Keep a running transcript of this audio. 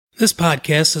This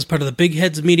podcast is part of the Big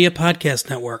Heads Media Podcast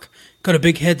Network. Go to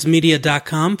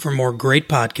bigheadsmedia.com for more great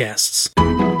podcasts.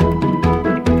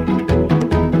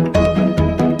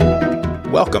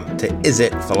 Welcome to Is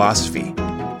It Philosophy?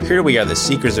 Here we are the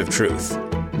seekers of truth.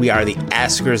 We are the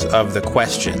askers of the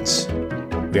questions.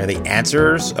 We are the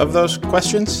answerers of those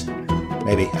questions?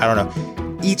 Maybe, I don't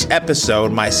know. Each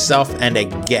episode, myself and a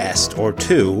guest or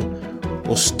two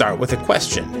will start with a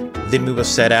question. Then we will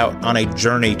set out on a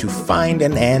journey to find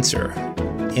an answer.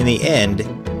 In the end,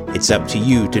 it's up to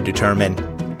you to determine,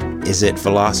 is it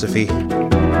philosophy? All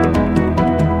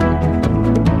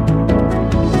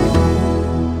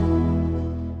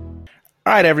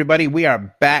right, everybody, we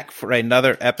are back for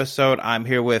another episode. I'm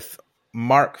here with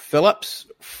Mark Phillips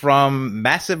from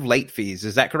Massive Late Fees.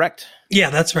 Is that correct? Yeah,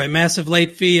 that's right. Massive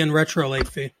Late Fee and Retro Late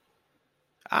Fee.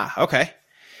 Okay.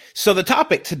 So the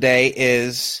topic today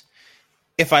is,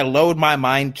 if I load my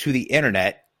mind to the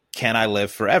internet, can I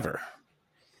live forever?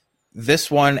 This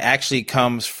one actually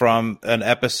comes from an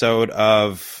episode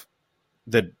of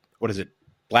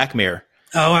Black Mirror.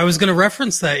 Oh, I was going to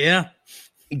reference that, yeah.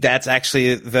 That's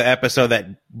actually the episode that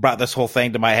brought this whole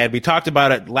thing to my head. We talked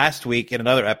about it last week in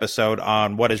another episode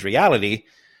on what is reality.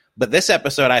 But this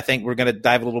episode, I think we're going to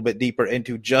dive a little bit deeper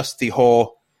into just the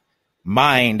whole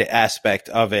mind aspect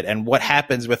of it and what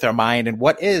happens with our mind and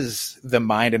what is the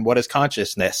mind and what is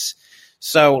consciousness.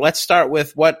 So let's start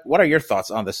with what are your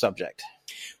thoughts on this subject?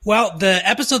 Well, the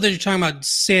episode that you're talking about,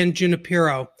 San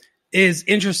Junipero, is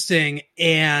interesting.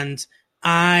 And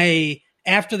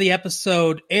after the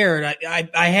episode aired,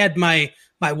 I had my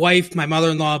wife, my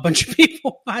mother-in-law, a bunch of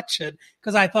people watch it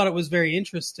because I thought it was very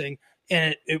interesting.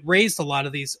 And it raised a lot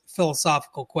of these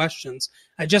philosophical questions.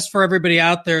 Just for everybody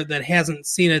out there that hasn't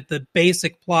seen it, the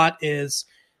basic plot is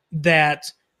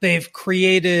that they've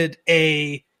created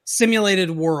a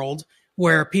simulated world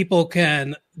where people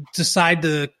can decide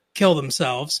to kill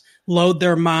themselves, load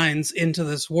their minds into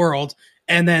this world,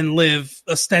 and then live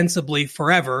ostensibly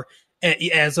forever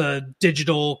as a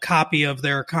digital copy of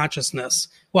their consciousness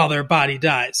while their body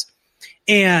dies.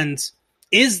 And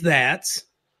is that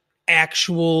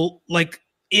actual,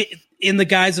 in the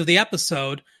guise of the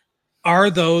episode, are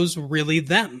those really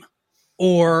them?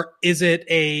 Or is it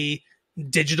a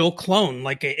digital clone,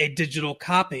 like a digital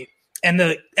copy? And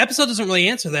the episode doesn't really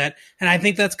answer that. And I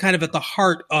think that's kind of at the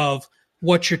heart of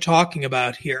what you're talking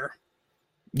about here.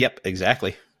 Yep,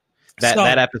 exactly.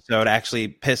 That episode actually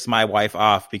pissed my wife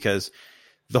off because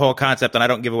the whole concept, and I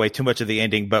don't give away too much of the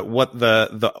ending, but what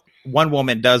the one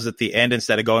woman does at the end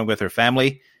instead of going with her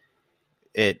family,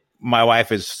 my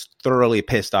wife is thoroughly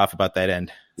pissed off about that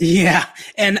end. Yeah.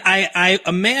 And I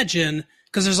imagine,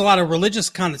 because there's a lot of religious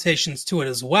connotations to it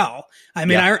as well. I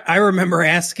mean, yeah. I remember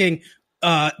asking,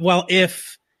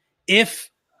 if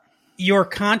your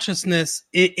consciousness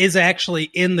is actually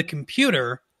in the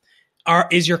computer,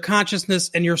 is your consciousness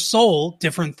and your soul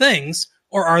different things,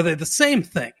 or are they the same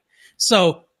thing?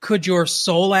 So could your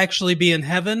soul actually be in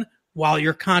heaven while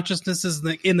your consciousness is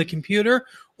in the computer,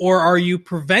 or are you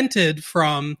prevented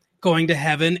from going to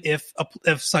heaven if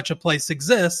such a place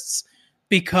exists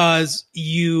because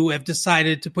you have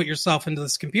decided to put yourself into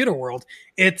this computer world?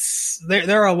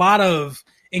 There are a lot of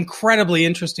incredibly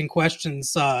interesting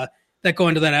questions that go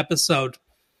into that episode.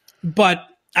 But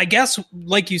I guess,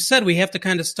 like you said, we have to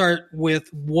kind of start with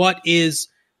what is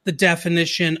the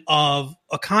definition of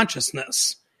a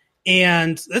consciousness.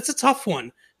 And that's a tough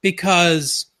one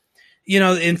because,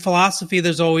 in philosophy,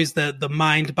 there's always the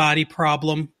mind-body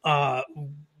problem.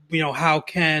 How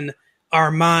can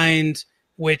our mind,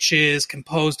 which is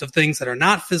composed of things that are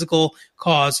not physical,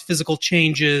 cause physical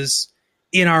changes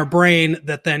in our brain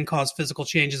that then cause physical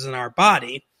changes in our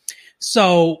body?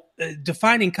 So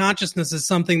defining consciousness is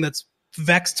something that's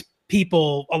vexed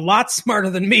people a lot smarter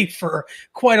than me for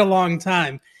quite a long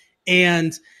time.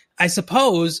 And I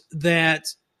suppose that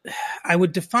I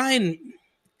would define,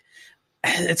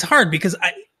 it's hard because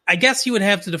I guess you would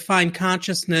have to define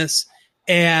consciousness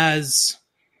as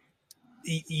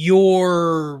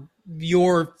your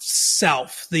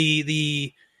self,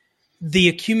 the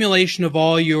accumulation of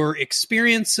all your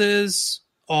experiences,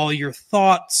 all your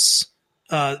thoughts,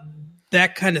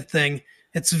 that kind of thing.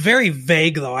 It's very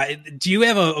vague, though. Do you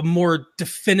have a more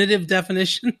definitive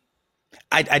definition?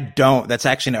 I don't. That's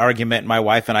actually an argument my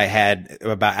wife and I had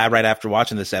about right after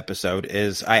watching this episode.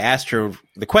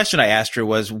 The question I asked her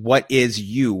was, what is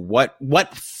you?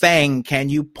 What thing can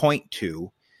you point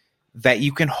to that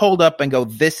you can hold up and go,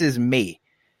 this is me?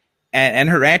 And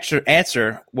her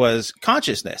answer was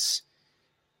consciousness.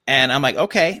 And I'm like,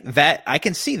 okay, that I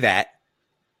can see that.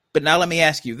 But now let me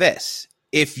ask you this.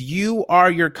 If you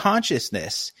are your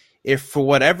consciousness, if for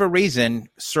whatever reason,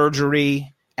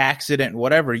 surgery, accident,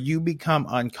 whatever, you become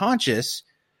unconscious,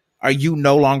 are you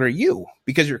no longer you?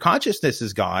 Because your consciousness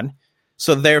is gone.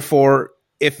 So therefore,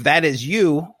 if that is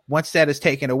you, once that is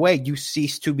taken away, you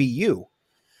cease to be you.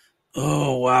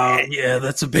 Oh, wow. Yeah,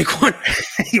 that's a big one.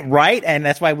 Right? And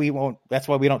that's why we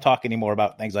don't talk anymore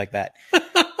about things like that.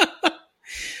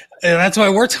 And that's why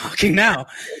we're talking now.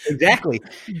 Exactly.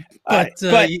 But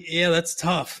yeah, that's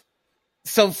tough.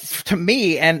 So to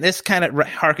me, and this kind of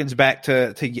harkens back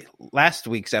to last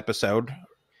week's episode,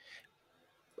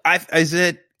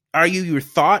 are you your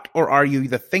thought or are you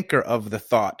the thinker of the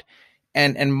thought?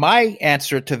 And my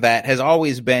answer to that has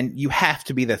always been, you have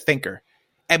to be the thinker.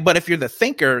 But if you're the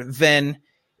thinker, then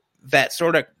that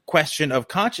sort of question of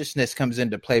consciousness comes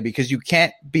into play, because you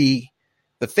can't be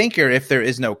the thinker if there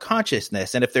is no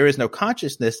consciousness. And if there is no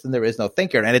consciousness, then there is no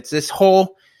thinker. And it's this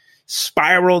whole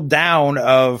spiral down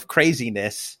of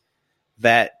craziness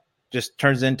that just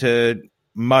turns into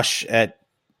mush at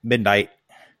midnight.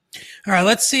 All right,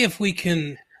 let's see if we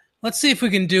can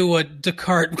do what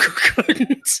Descartes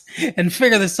couldn't and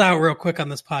figure this out real quick on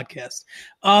this podcast.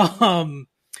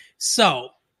 So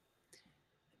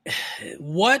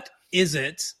what is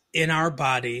it in our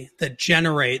body that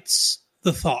generates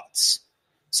the thoughts?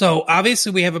 So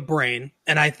obviously we have a brain,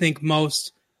 and I think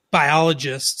most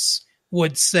biologists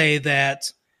would say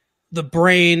that the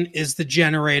brain is the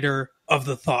generator of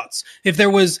the thoughts. If there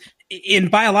was, in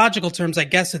biological terms, I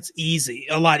guess it's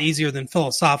a lot easier than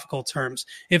philosophical terms.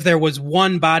 If there was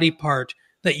one body part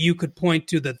that you could point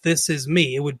to that this is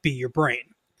me, it would be your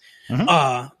brain.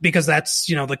 Mm-hmm. Because that's,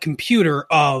 the computer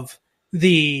of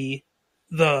the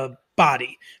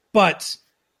body. But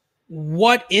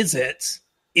what is it?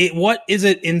 What is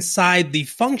it inside the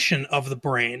function of the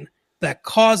brain that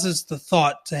causes the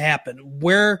thought to happen?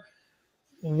 Where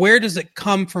does it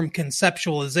come from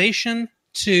conceptualization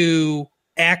to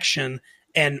action,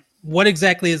 and what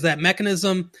exactly is that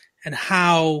mechanism, and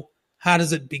how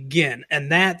does it begin?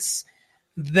 And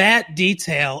that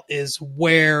detail is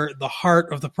where the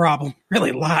heart of the problem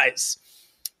really lies,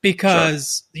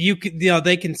 because sure.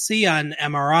 They can see on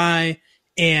MRI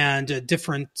and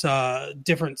different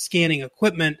scanning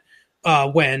equipment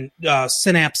when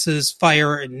synapses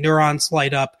fire and neurons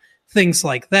light up, things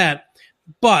like that.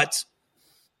 But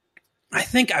I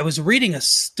think I was reading a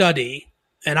study,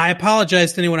 and I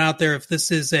apologize to anyone out there if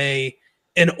this is an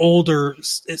older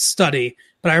study,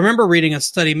 but I remember reading a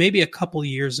study maybe a couple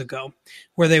years ago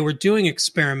where they were doing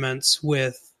experiments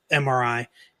with MRI,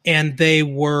 and they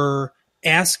were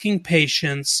asking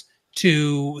patients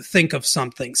to think of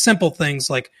something, simple things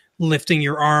like lifting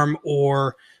your arm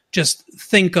or just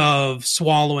think of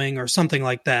swallowing or something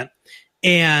like that.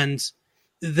 And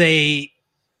there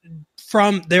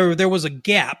was a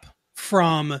gap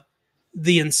from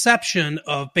the inception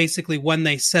of basically when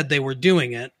they said they were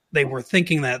doing it, they were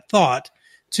thinking that thought,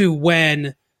 to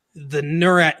when the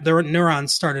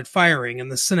neurons started firing and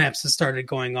the synapses started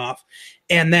going off.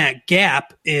 And that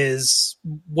gap is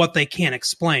what they can't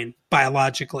explain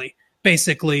biologically.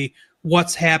 Basically,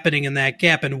 what's happening in that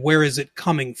gap and where is it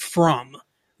coming from,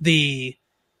 the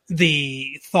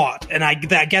thought. And I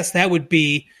guess that would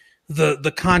be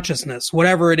the consciousness,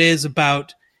 whatever it is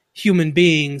about human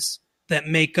beings that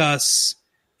make us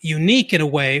unique in a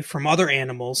way from other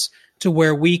animals, to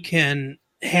where we can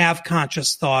have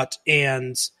conscious thought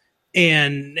and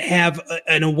have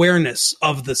an awareness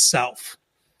of the self.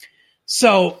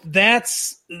 So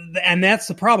that's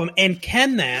the problem. And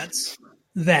can that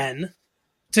then,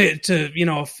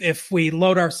 if we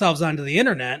load ourselves onto the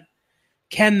internet,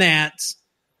 can that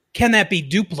be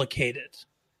duplicated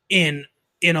in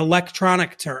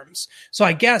electronic terms? So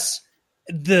I guess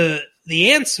the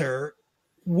answer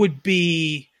would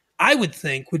be, I would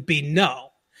think, would be no.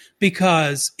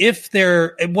 Because it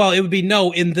would be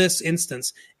no in this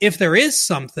instance. If there is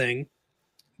something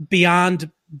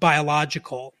beyond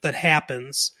biological that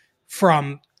happens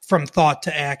from thought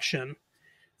to action,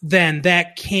 then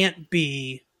that can't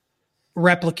be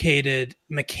replicated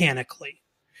mechanically.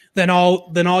 Then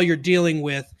all you're dealing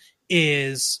with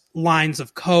is lines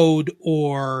of code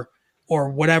or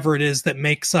whatever it is that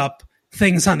makes up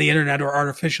things on the internet or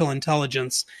artificial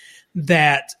intelligence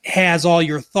that has all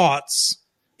your thoughts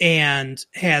and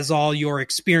has all your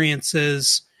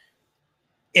experiences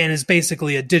and is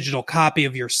basically a digital copy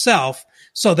of yourself,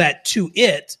 so that to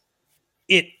it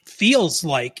feels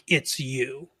like it's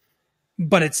you,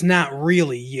 but it's not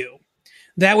really you.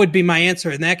 That would be my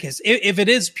answer in that case. If it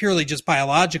is purely just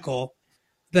biological,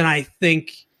 then I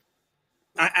think,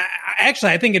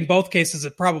 I think in both cases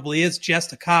it probably is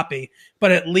just a copy,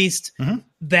 but at least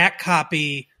that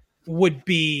copy would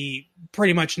be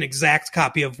pretty much an exact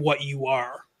copy of what you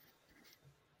are.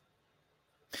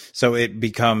 So it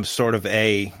becomes sort of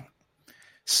a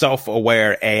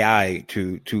self-aware AI,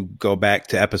 to go back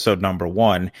to episode number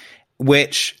 1,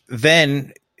 which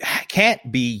then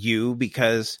can't be you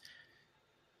because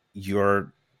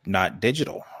you're not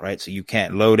digital, right? So you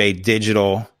can't load a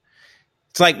digital.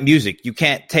 It's like music. You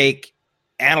can't take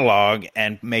analog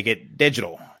and make it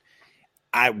digital.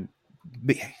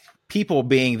 People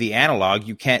being the analog,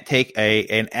 you can't take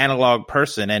an analog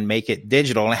person and make it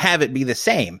digital and have it be the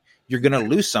same. You're going to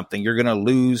lose something. You're going to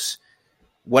lose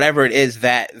whatever it is,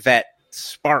 that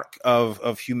spark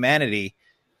of humanity.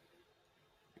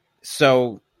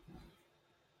 So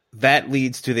that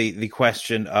leads to the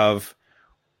question of,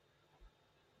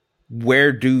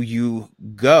 where do you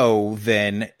go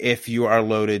then if you are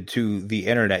loaded to the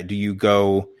internet? Do you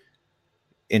go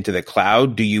into the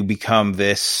cloud? Do you become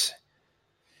this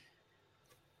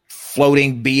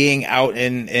floating being out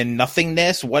in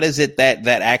nothingness? What is it that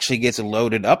actually gets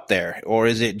loaded up there? Or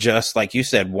is it just, like you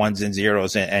said, ones and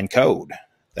zeros and code?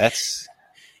 That's...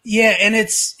 Yeah, and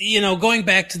it's, going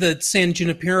back to the San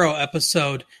Junipero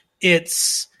episode, they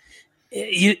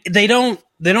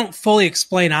don't fully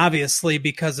explain, obviously,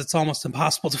 because it's almost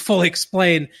impossible to fully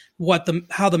explain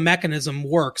how the mechanism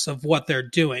works of what they're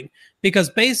doing. Because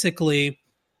basically,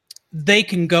 they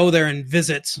can go there and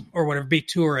visit or whatever, be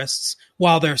tourists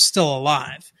while they're still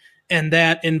alive. And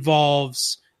that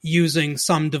involves using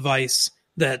some device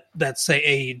that's say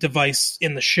a device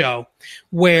in the show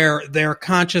where their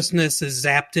consciousness is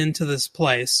zapped into this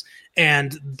place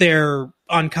and they're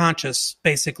unconscious,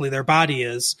 basically their body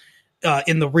is,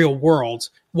 in the real world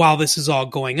while this is all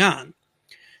going on.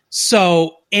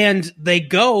 So, and they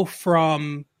go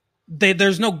from,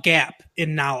 there's no gap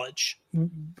in knowledge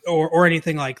or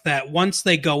anything like that. Once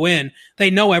they go in, they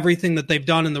know everything that they've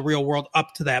done in the real world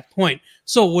up to that point.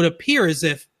 So it would appear as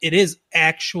if it is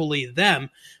actually them.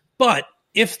 But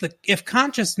if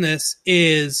consciousness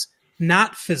is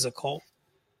not physical,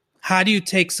 how do you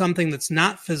take something that's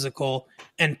not physical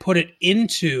and put it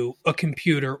into a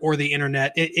computer or the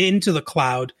internet, into the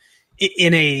cloud,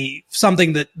 in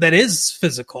something that is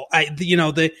physical?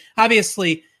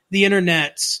 Obviously the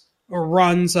internet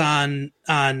runs on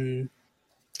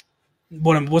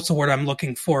what's the word I'm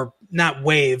looking for? Not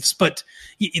waves, but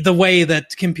the way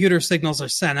that computer signals are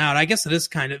sent out. I guess it is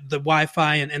kind of the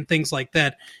Wi-Fi and things like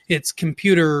that. It's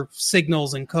computer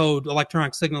signals and code,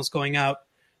 electronic signals going out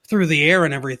through the air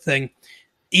and everything.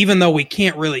 Even though we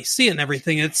can't really see it and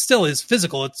everything, it still is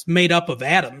physical. It's made up of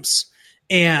atoms.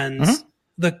 And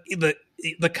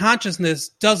the consciousness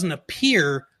doesn't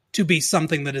appear to be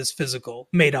something that is physical,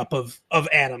 made up of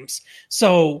atoms.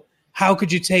 So how can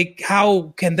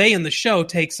they in the show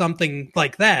take something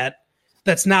like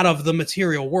that's not of the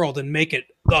material world and make it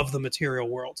of the material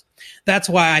world? That's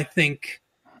why I think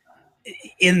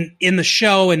in the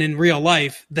show and in real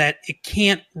life that it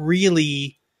can't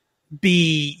really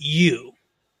be you.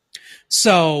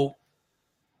 So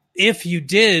if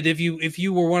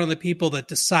you were one of the people that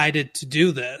decided to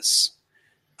do this,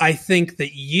 I think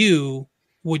that you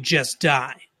would just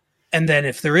die. And then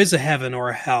if there is a heaven or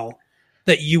a hell,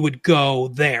 that you would go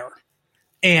there.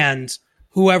 And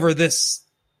whoever this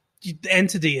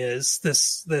entity is,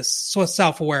 this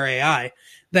self-aware AI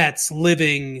that's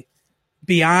living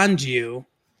beyond you,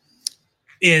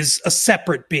 is a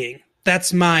separate being.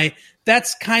 That's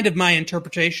kind of my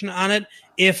interpretation on it.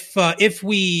 If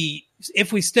we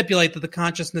stipulate that the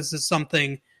consciousness is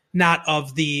something not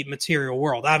of the material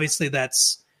world, obviously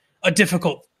that's a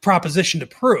difficult proposition to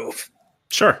prove.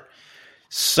 Sure.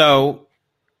 So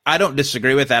I don't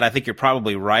disagree with that. I think you're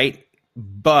probably right.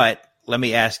 But let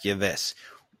me ask you this.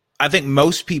 I think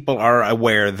most people are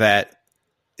aware that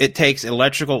it takes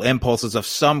electrical impulses of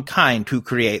some kind to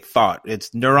create thought.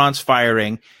 It's neurons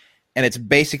firing, and it's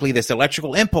basically this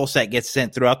electrical impulse that gets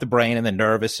sent throughout the brain and the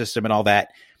nervous system and all that.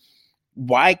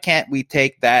 Why can't we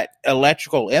take that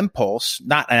electrical impulse,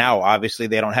 not now, obviously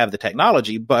they don't have the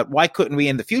technology, but why couldn't we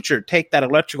in the future take that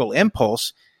electrical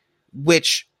impulse,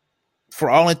 which for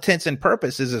all intents and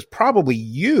purposes is probably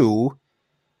you,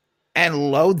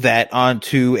 and load that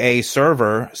onto a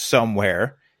server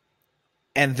somewhere,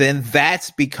 and then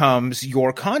that becomes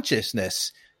your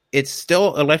consciousness. It's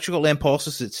still electrical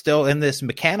impulses. It's still in this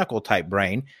mechanical type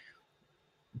brain,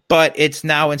 but it's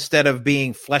now, instead of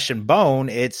being flesh and bone,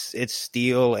 it's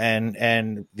steel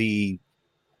and the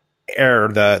air,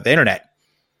 the internet.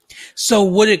 So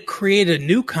would it create a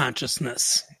new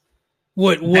consciousness?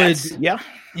 That's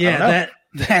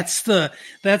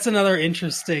another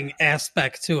interesting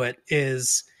aspect to it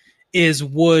is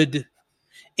would,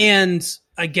 and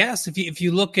I guess if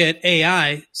you look at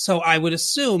AI, so I would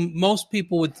assume most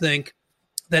people would think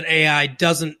that AI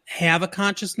doesn't have a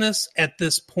consciousness at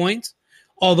this point,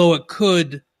 although it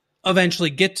could eventually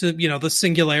get to, the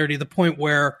singularity, the point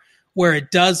where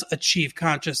it does achieve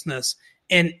consciousness.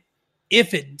 And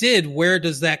if it did, where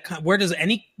does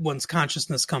anyone's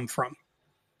consciousness come from?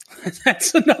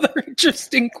 That's another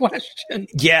interesting question.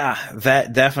 Yeah,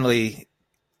 that definitely.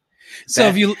 So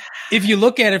if you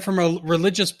look at it from a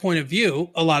religious point of view,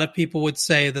 a lot of people would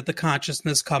say that the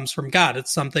consciousness comes from God.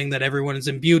 It's something that everyone is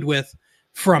imbued with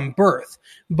from birth.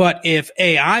 But if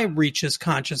AI reaches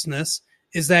consciousness,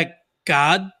 is that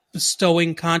God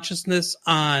bestowing consciousness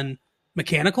on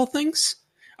mechanical things?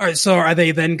 So are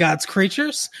they then God's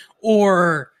creatures?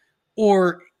 Or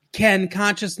can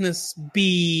consciousness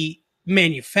be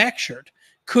manufactured?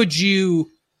 Could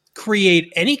you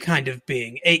create any kind of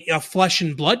being, a flesh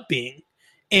and blood being,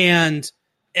 and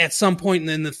at some point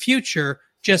in the future,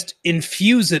 just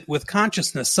infuse it with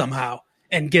consciousness somehow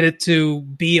and get it to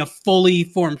be a fully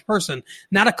formed person?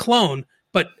 Not a clone,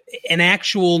 but an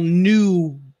actual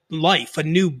new life, a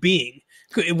new being.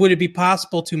 Would it be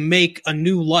possible to make a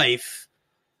new life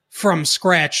from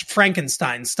scratch,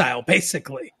 Frankenstein style,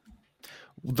 basically?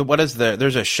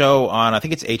 There's a show on, I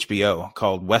think it's HBO,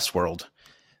 called Westworld,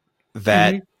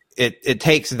 that it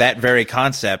takes that very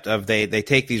concept of they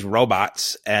take these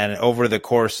robots, and over the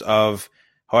course of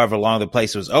however long the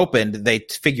place was opened, they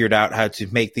figured out how to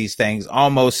make these things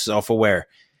almost self-aware.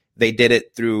 They did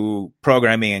it through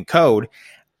programming and code.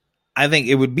 I think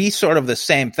it would be sort of the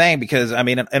same thing because, I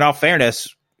mean, in all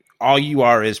fairness, all you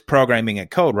are is programming and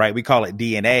code, right? We call it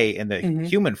DNA in the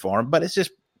human form, but it's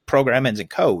just programmings and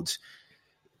codes.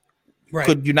 Right.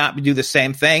 Could you not do the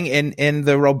same thing in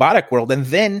the robotic world? And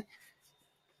then,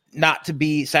 not to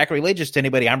be sacrilegious to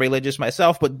anybody, I'm religious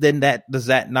myself, but then does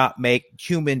that not make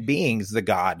human beings the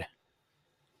God?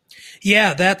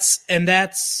 Yeah, that's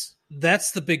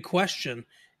the big question.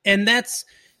 And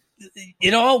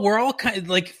we're all kind of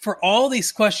like, for all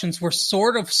these questions, we're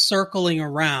sort of circling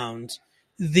around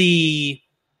the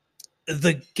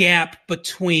gap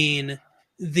between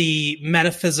the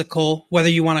metaphysical, whether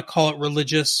you want to call it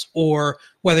religious or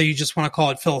whether you just want to call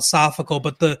it philosophical,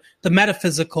 but the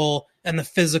metaphysical and the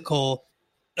physical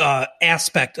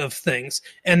aspect of things.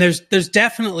 And there's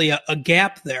definitely a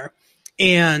gap there.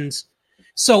 And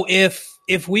so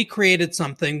if we created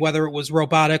something, whether it was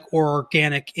robotic or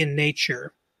organic in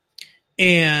nature,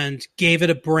 and gave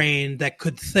it a brain that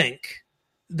could think,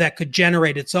 that could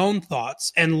generate its own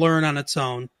thoughts and learn on its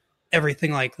own,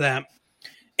 everything like that,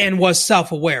 and was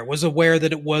self-aware, was aware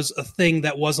that it was a thing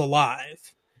that was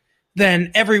alive,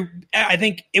 then I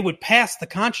think it would pass the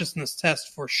consciousness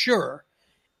test for sure.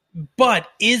 But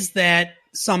is that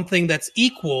something that's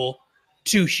equal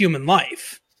to human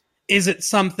life? Is it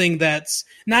something that's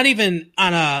not even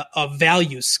on a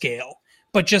value scale,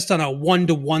 but just on a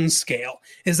 1-to-1 scale?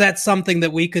 Is that something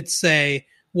that we could say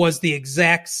was the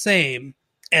exact same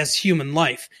as human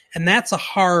life? And that's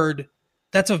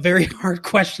a very hard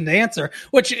question to answer,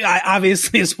 which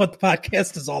obviously is what the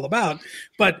podcast is all about.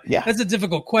 But That's a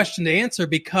difficult question to answer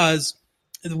because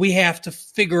we have to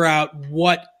figure out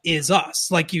what is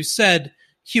us. Like you said,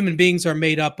 human beings are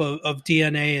made up of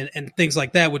DNA and things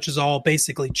like that, which is all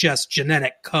basically just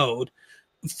genetic code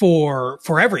for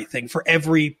everything, for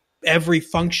every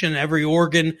function, every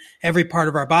organ, every part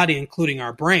of our body, including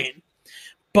our brain.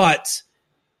 But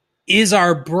is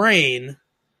our brain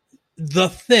the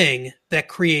thing that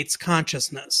creates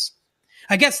consciousness?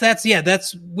 I guess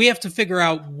we have to figure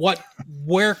out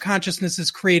where consciousness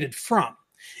is created from.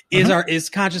 Is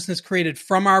consciousness created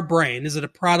from our brain? Is it a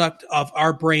product of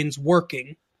our brains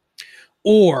working?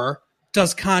 Or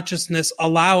does consciousness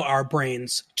allow our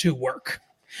brains to work?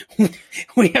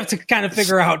 We have to kind of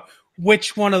figure out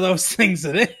which one of those things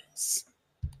it is.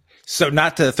 So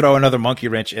not to throw another monkey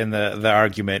wrench in the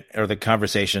argument or the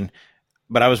conversation,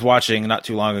 but I was watching not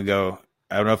too long ago.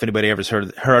 I don't know if anybody ever's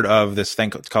heard of this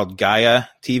thing. It's called Gaia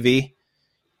TV.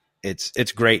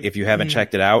 It's great if you haven't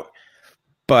checked it out.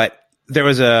 But there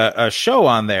was a show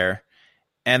on there,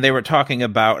 and they were talking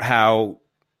about how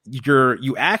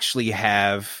you actually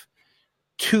have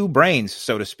two brains,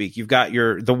 so to speak. You've got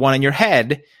the one in your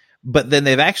head, but then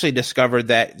they've actually discovered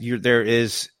that there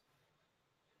is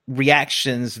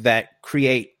reactions that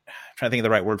create. I'm trying to think of the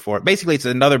right word for it. Basically, it's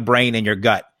another brain in your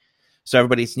gut. So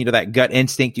everybody's, that gut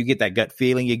instinct, you get that gut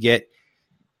feeling you get.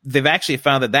 They've actually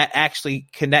found that actually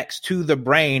connects to the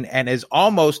brain and is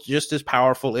almost just as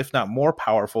powerful, if not more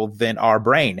powerful, than our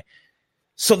brain.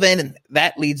 So then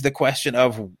that leads the question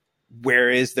of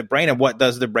where is the brain and what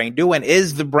does the brain do? And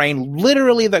is the brain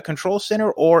literally the control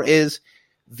center, or is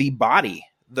the body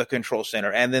the control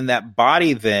center? And then that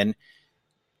body then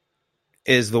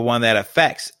is the one that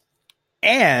affects.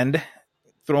 And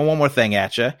throw one more thing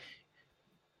at you.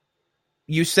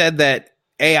 You said that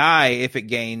AI, if it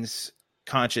gains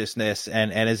consciousness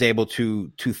and is able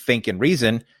to think and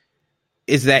reason,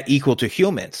 is that equal to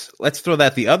humans? Let's throw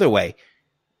that the other way.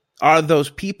 Are those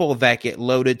people that get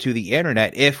loaded to the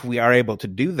internet, if we are able to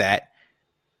do that,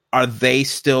 are they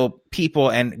still people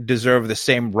and deserve the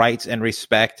same rights and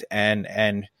respect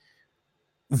and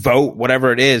vote,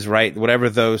 whatever it is, right? Whatever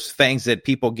those things that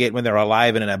people get when they're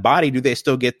alive and in a body, do they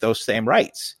still get those same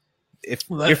rights? If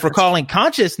we're calling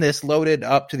consciousness loaded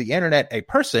up to the internet a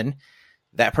person,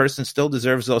 that person still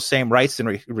deserves those same rights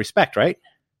and respect, right?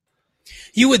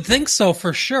 You would think so,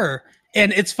 for sure.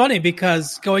 And it's funny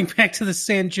because going back to the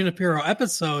San Junipero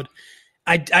episode,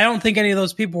 I don't think any of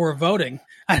those people were voting.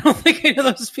 I don't think any of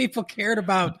those people cared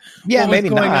about what was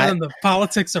going on in the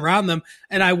politics around them.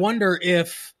 And I wonder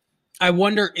if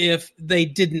they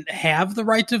didn't have the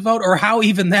right to vote, or how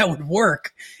even that would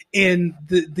work in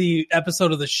the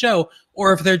episode of the show,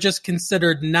 or if they're just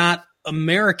considered not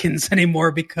Americans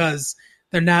anymore because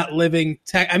they're not living.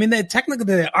 Technically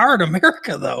they are in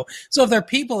America, though. So if they're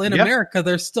people in America,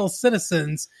 they're still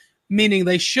citizens, meaning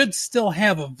they should still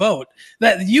have a vote.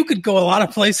 That you could go a lot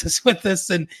of places with this,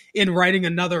 and in writing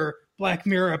another Black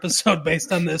Mirror episode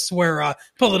based on this, where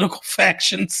political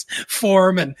factions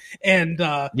form and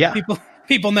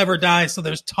people never die, so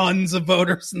there's tons of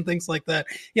voters and things like that.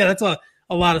 Yeah, that's a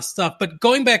lot of stuff. But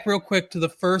going back real quick to the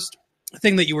first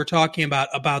thing that you were talking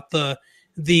about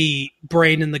the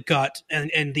brain and the gut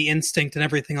and the instinct and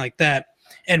everything like that,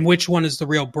 and which one is the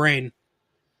real brain.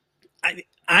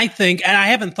 I think, and I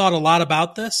haven't thought a lot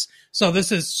about this, so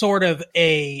this is sort of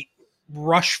a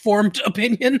rush-formed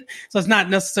opinion, so it's not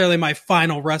necessarily my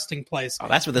final resting place. Oh,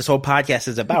 that's what this whole podcast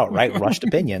is about, right? Rushed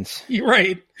opinions. You're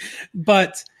right.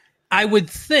 But I would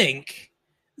think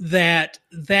that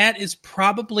is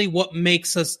probably what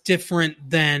makes us different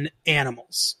than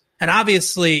animals. And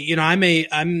obviously,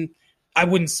 I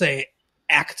wouldn't say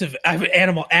I'm an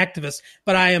animal activist,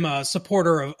 but I am a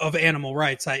supporter of animal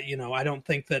rights. I don't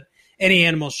think that any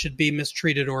animals should be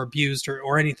mistreated or abused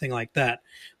or anything like that.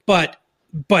 But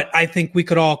I think we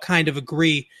could all kind of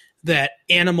agree that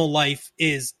animal life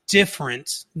is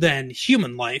different than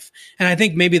human life. And I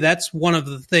think maybe that's one of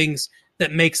the things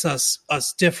that makes us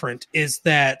different, is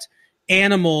that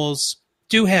animals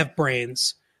do have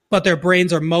brains, but their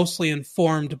brains are mostly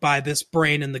informed by this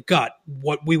brain in the gut,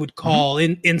 what we would call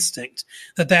instinct.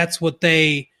 That's what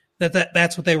they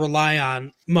rely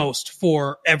on most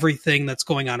for everything that's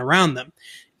going on around them.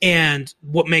 And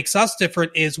what makes us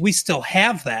different is we still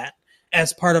have that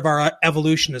as part of our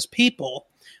evolution as people,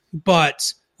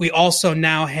 but we also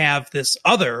now have this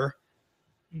other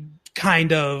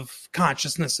kind of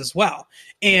consciousness as well.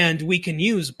 And we can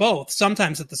use both,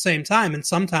 sometimes at the same time, and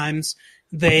sometimes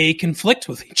they conflict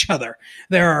with each other.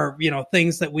 There are,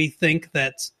 things that we think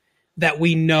that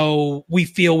we know, we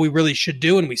feel we really should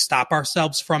do, and we stop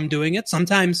ourselves from doing it.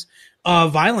 Sometimes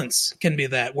violence can be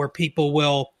that, where people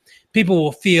will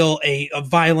feel a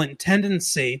violent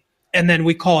tendency, and then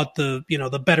we call it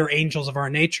the better angels of our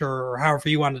nature, or however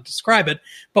you want to describe it,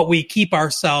 but we keep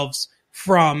ourselves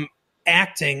from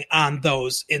acting on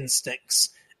those instincts,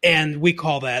 and we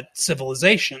call that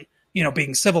civilization,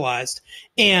 being civilized.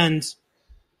 And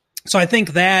so I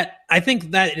think that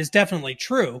it is definitely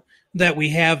true that we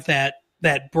have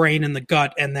that brain in the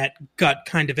gut and that gut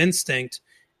kind of instinct,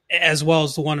 as well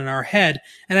as the one in our head.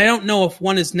 And I don't know if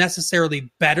one is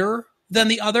necessarily better than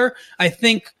the other. I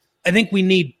think we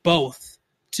need both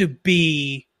to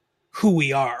be who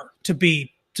we are, to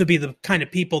be the kind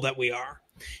of people that we are.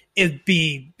 It'd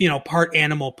be, part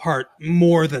animal, part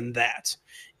more than that.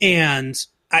 And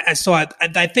I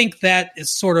think that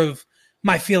is sort of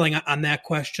my feeling on that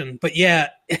question. But yeah,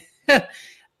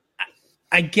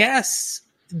 I guess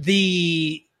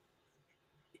even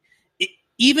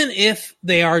if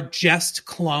they are just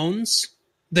clones,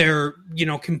 they're,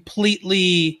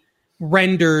 completely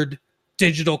rendered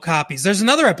digital copies. There's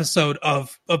another episode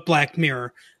of Black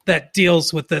Mirror that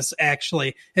deals with this.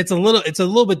 Actually, it's a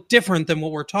little bit different than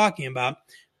what we're talking about,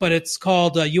 but it's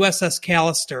called USS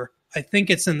Callister. I think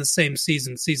it's in the same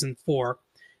season 4.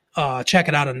 Check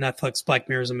it out on Netflix. Black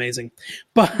Mirror is amazing.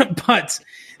 But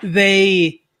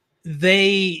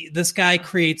this guy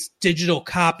creates digital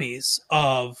copies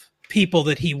of people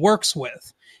that he works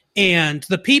with, and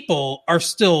the people are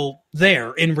still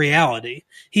there in reality.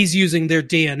 He's using their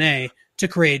DNA to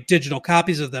create digital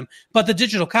copies of them, but the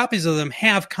digital copies of them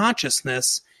have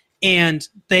consciousness, and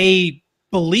they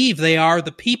believe they are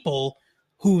the people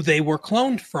who they were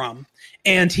cloned from.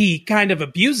 And he kind of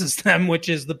abuses them, which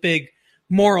is the big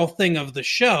moral thing of the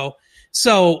show.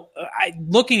 So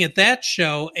looking at that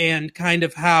show and kind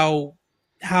of how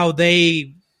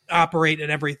they operate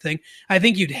and everything, I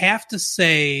think you'd have to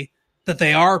say that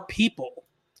they are people,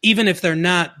 even if they're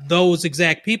not those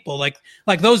exact people. Like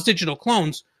those digital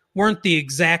clones weren't the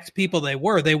exact people they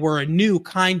were. They were a new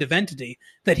kind of entity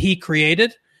that he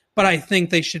created, but I think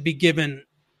they should be given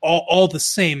all the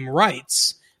same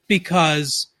rights,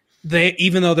 because they,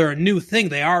 even though they're a new thing,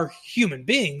 they are human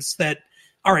beings that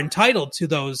are entitled to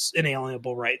those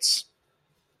inalienable rights.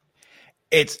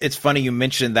 It's funny you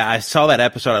mentioned that. I saw that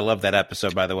episode. I love that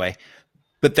episode, by the way.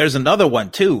 But there's another one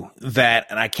too that,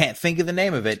 and I can't think of the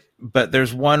name of it, but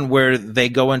there's one where they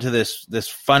go into this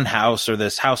fun house, or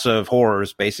this house of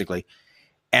horrors, basically.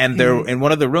 And there, in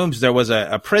one of the rooms, there was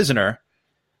a prisoner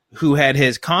who had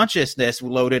his consciousness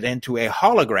loaded into a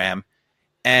hologram,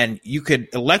 and you could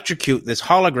electrocute this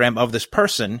hologram of this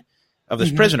person, of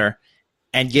this prisoner,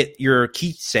 and get your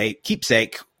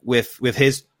keepsake with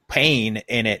his pain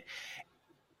in it.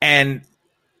 And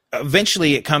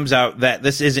eventually it comes out that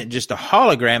this isn't just a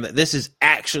hologram, that this is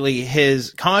actually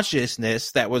his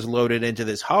consciousness that was loaded into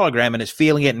this hologram and is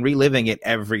feeling it and reliving it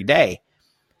every day.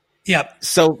 Yep.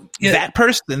 So that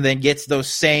person then gets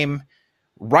those same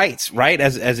rights, right,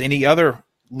 as any other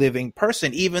living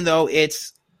person, even though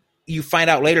you find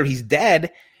out later he's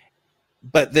dead,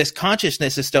 but this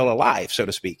consciousness is still alive, so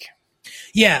to speak.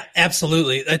 Yeah,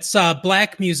 absolutely. It's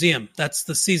Black Museum. That's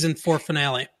the season 4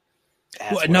 finale.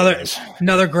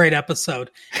 Another great episode.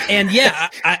 And yeah,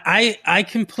 I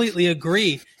completely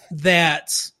agree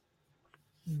that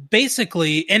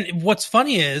basically, and what's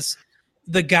funny is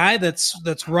the guy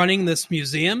that's running this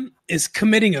museum is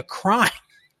committing a crime,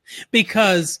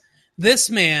 because this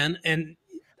man, and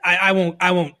I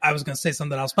was going to say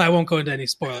something else, but I won't go into any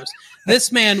spoilers.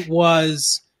 This man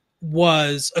was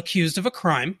accused of a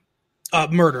crime,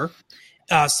 murder,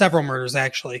 several murders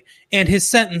actually, and his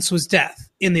sentence was death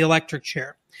in the electric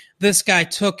chair. This guy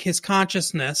took his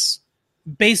consciousness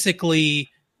basically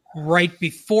right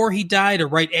before he died or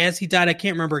right as he died. I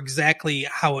can't remember exactly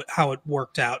how it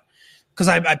worked out, because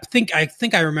I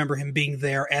think I remember him being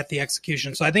there at the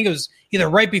execution. So I think it was either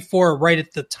right before or right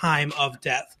at the time of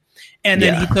death. And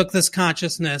then he took this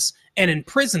consciousness and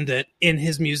imprisoned it in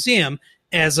his museum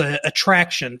as an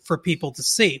attraction for people to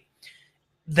see.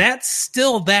 That's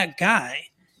still that guy.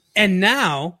 And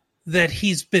now that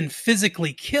he's been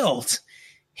physically killed,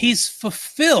 he's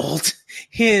fulfilled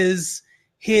he's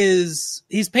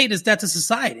paid his debt to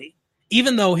society.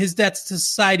 Even though his debt to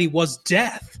society was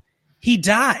death, he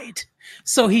died.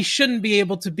 So he shouldn't be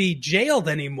able to be jailed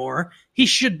anymore. He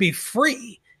should be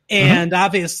free. And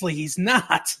obviously he's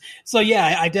not. So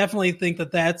yeah, I definitely think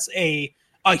that that's a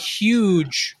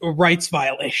huge rights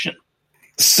violation.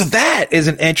 So that is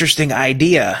an interesting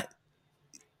idea.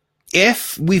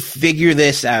 If we figure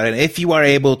this out, and if you are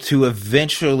able to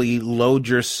eventually load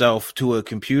yourself to a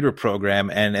computer program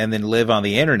and then live on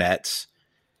the internet,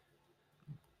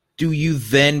 are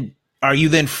you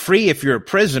then free if you're a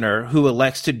prisoner who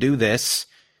elects to do this?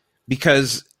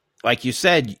 Because, like you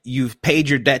said, you've paid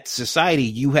your debt to society.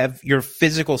 Your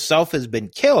physical self has been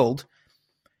killed.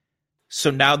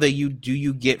 So now that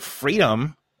you get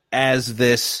freedom as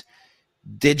this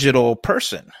digital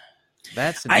person.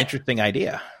 That's an interesting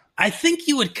idea. I think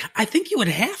you would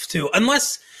have to,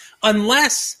 unless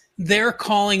they're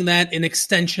calling that an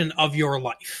extension of your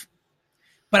life.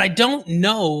 But I don't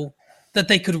know that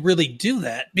they could really do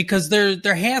that, because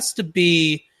there has to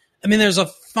be, I mean, there's a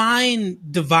fine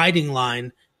dividing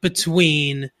line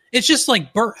between, it's just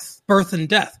like birth and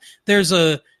death. There's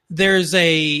a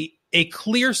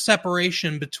clear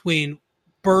separation between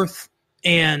birth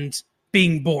and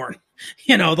being born.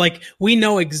 You know, like we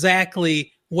know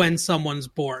exactly when someone's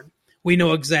born. We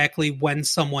know exactly when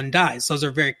someone dies. Those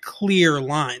are very clear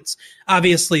lines.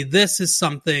 Obviously, this is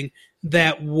something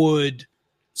that would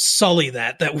sully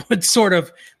that would sort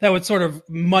of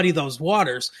muddy those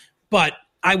waters. But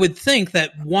I would think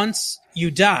that once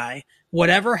you die,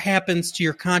 whatever happens to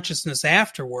your consciousness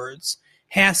afterwards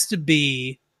has to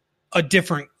be a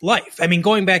different life. I mean,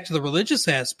 going back to the religious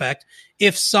aspect,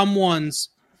 if someone's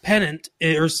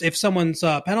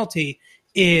penalty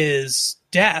is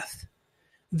death,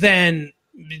 then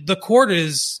the court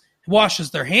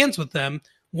washes their hands with them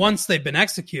once they've been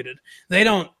executed. They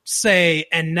don't say,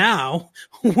 and now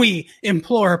we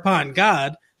implore upon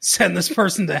God, send this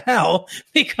person to hell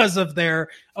because of their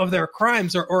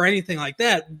crimes or anything like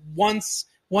that. Once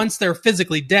they're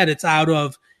physically dead, it's out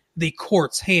of the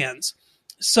court's hands.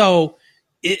 So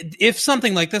if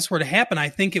something like this were to happen, I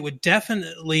think it would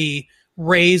definitely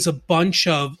raise a bunch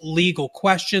of legal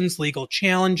questions, legal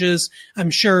challenges. I'm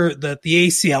sure that the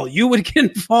ACLU would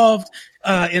get involved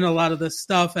in a lot of this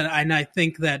stuff. And I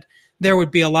think that there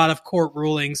would be a lot of court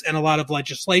rulings and a lot of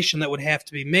legislation that would have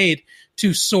to be made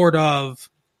to sort of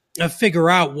figure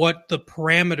out what the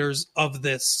parameters of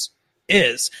this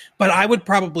is. But I would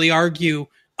probably argue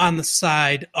on the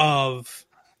side of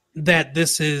that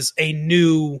this is a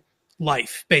new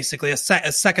life, basically a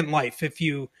second life, if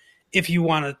you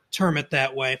want to term it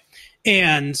that way.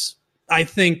 And I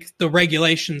think the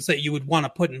regulations that you would want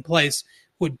to put in place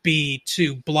would be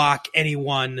to block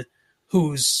anyone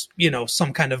who's,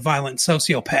 some kind of violent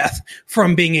sociopath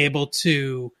from being able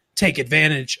to take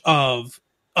advantage of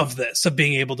this, of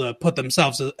being able to put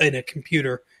themselves in a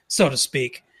computer, so to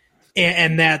speak.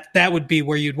 And that would be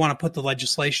where you'd want to put the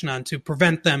legislation on to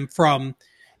prevent them from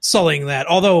sullying that.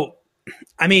 Although,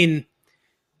 I mean,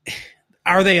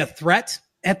 are they a threat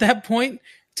at that point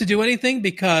to do anything?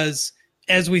 Because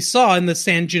as we saw in the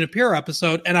San Junipero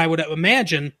episode, and I would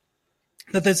imagine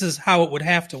that this is how it would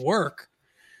have to work,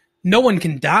 no one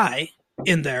can die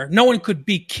in there. No one could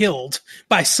be killed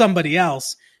by somebody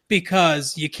else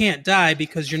because you can't die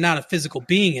because you're not a physical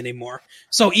being anymore.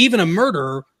 So even a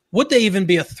murderer, would they even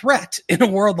be a threat in a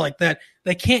world like that?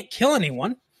 They can't kill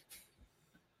anyone.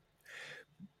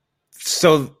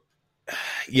 So,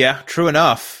 yeah, true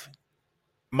enough.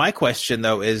 My question,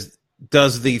 though, is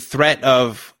does the threat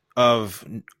of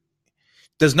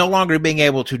does no longer being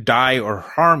able to die or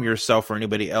harm yourself or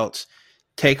anybody else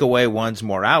take away one's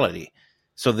morality?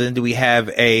 So then do we have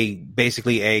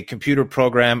basically a computer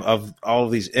program of all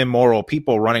of these immoral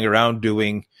people running around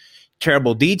doing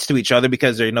terrible deeds to each other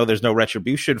because they know there's no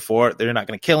retribution for it? They're not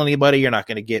going to kill anybody. You're not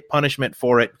going to get punishment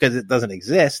for it because it doesn't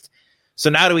exist. So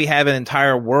now do we have an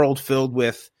entire world filled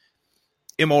with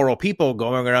immoral people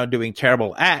going around doing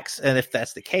terrible acts? And if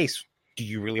that's the case, do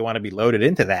you really want to be loaded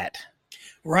into that?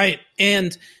 Right.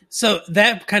 And so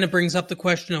that kind of brings up the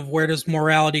question of where does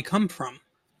morality come from?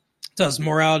 Does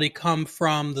morality come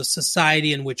from the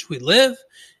society in which we live?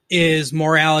 Is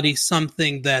morality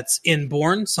something that's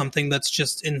inborn, something that's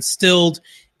just instilled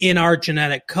in our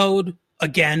genetic code?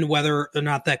 Again, whether or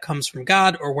not that comes from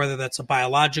God or whether that's a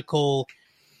biological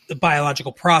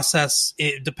process,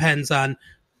 it depends on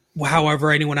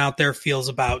however anyone out there feels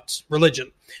about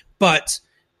religion. But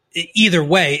either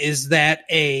way, is that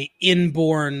a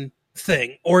inborn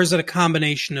thing or is it a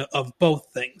combination of both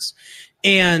things?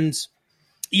 And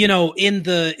in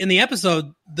the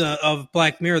episode of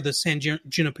Black Mirror, the San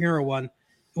Junipero one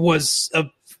was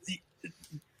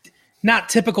not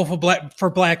typical for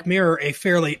Black Mirror, a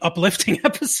fairly uplifting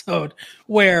episode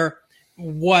where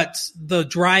what the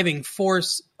driving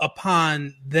force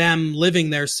upon them living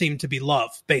there seemed to be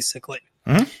love, basically.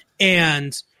 Mm-hmm.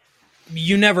 And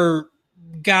you never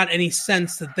got any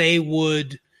sense that they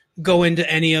would go into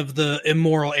any of the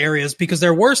immoral areas, because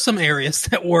there were some areas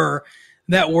that were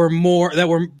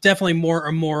definitely more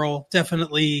immoral,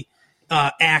 definitely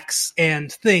acts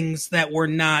and things that were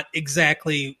not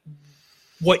exactly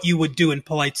what you would do in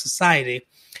polite society.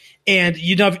 And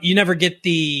you never get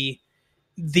the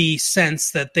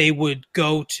sense that they would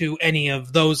go to any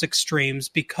of those extremes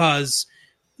because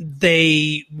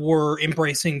they were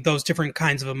embracing those different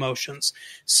kinds of emotions.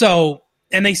 So,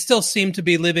 and they still seem to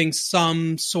be living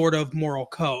some sort of moral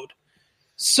code.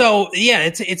 So, yeah,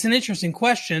 it's an interesting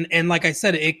question. And like I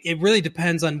said, it really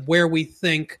depends on where we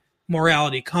think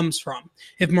morality comes from.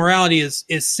 If morality is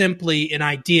simply an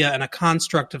idea and a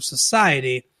construct of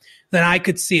society, then I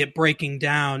could see it breaking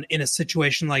down in a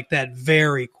situation like that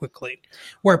very quickly,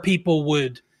 where people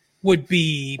would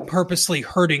be purposely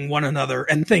hurting one another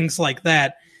and things like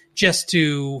that just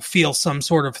to feel some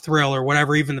sort of thrill or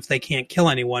whatever, even if they can't kill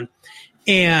anyone.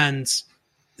 And,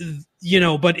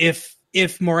 but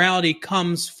if morality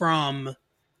comes from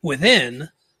within,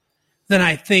 then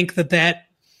I think that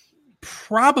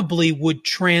probably would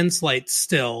translate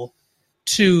still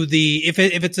to if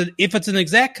it's an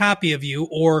exact copy of you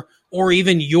or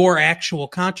even your actual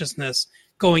consciousness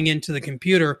going into the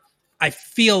computer, I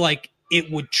feel like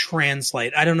it would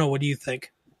translate. I don't know. What do you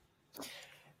think?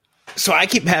 So I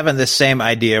keep having this same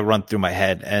idea run through my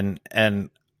head, and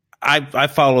I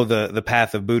follow the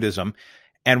path of Buddhism,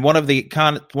 and one of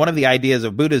the ideas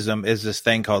of Buddhism is this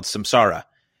thing called samsara,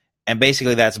 and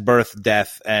basically that's birth,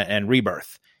 death, and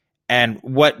rebirth. And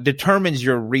what determines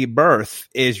your rebirth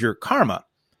is your karma.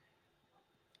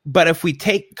 But if we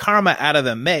take karma out of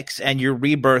the mix and your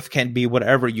rebirth can be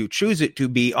whatever you choose it to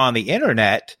be on the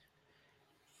internet,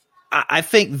 I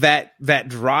think that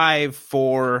drive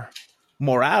for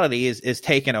morality is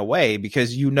taken away,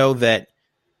 because you know that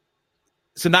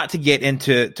so not to get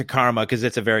into karma, because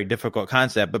it's a very difficult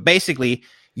concept, but basically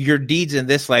your deeds in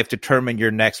this life determine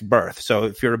your next birth. So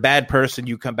if you're a bad person,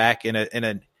 you come back in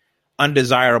an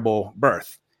undesirable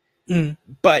birth.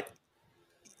 But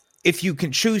if you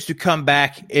can choose to come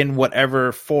back in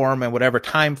whatever form and whatever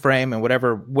time frame and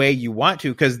whatever way you want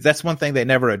to, because that's one thing they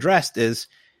never addressed, is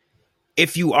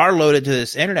if you are loaded to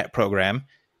this internet program,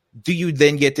 do you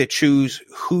then get to choose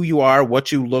who you are,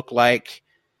 what you look like,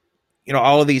 you know,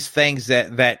 all of these things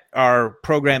that are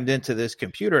programmed into this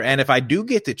computer? And if I do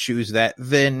get to choose that,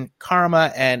 then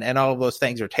karma and all of those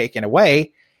things are taken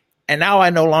away. And now I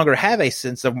no longer have a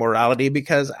sense of morality,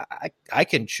 because I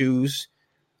can choose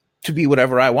to be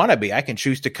whatever I want to be. I can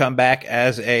choose to come back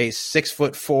as a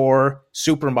 6'4"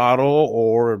 supermodel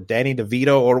or Danny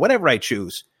DeVito or whatever I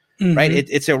choose, right?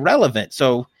 It's irrelevant.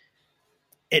 So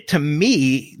to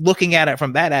me, looking at it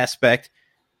from that aspect,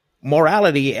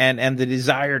 morality and the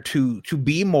desire to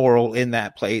be moral in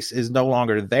that place is no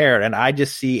longer there. And I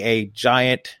just see a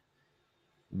giant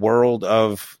world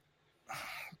of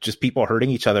just people hurting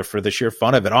each other for the sheer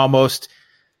fun of it. Almost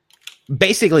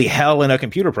basically hell in a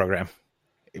computer program,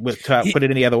 to put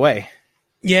it any other way.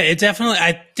 Yeah,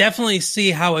 I definitely see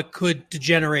how it could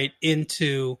degenerate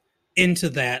into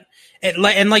that.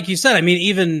 And like you said, I mean,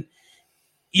 even,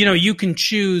 you know, you can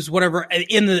choose whatever.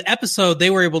 In the episode,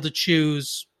 they were able to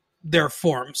choose their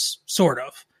forms, sort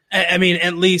of. I mean,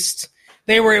 at least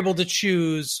they were able to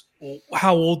choose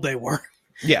how old they were.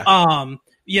 Yeah.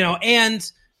 You know,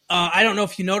 and I don't know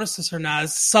if you noticed this or not,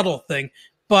 it's a subtle thing,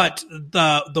 but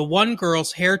the one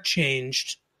girl's hair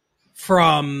changed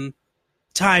from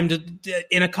time to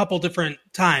in a couple different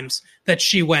times that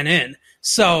she went in.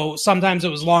 So sometimes it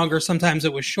was longer, sometimes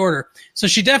it was shorter. So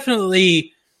she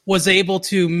definitely was able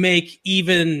to make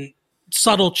even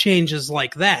subtle changes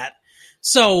like that.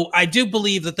 So I do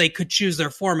believe that they could choose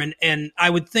their form, and I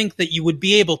would think that you would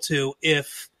be able to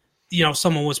if, you know,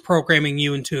 someone was programming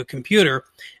you into a computer.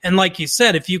 And like you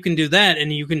said, if you can do that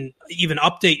and you can even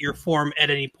update your form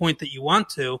at any point that you want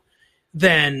to,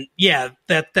 then yeah,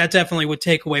 that definitely would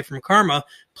take away from karma.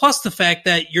 Plus the fact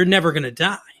that you're never going to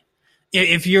die.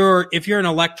 If you're an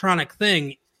electronic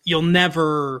thing, you will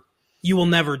never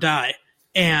die.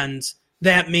 And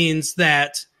that means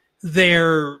that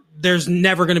there's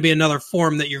never going to be another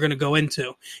form that you're going to go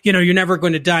into. You know, you're never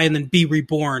going to die and then be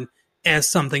reborn as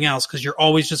something else, because you're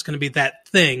always just going to be that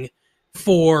thing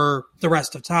for the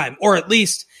rest of time. Or at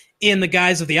least in the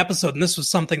guise of the episode, and this was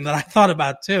something that I thought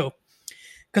about too,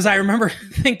 because I remember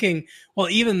thinking, well,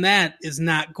 even that is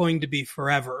not going to be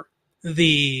forever.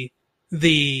 The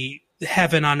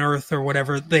heaven on earth, or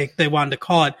whatever they wanted to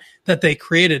call it, that they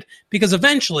created, because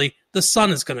eventually the sun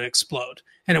is going to explode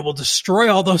and it will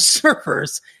destroy all those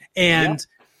servers and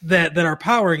that are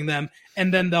powering them,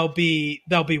 and then they'll be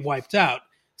wiped out.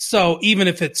 So even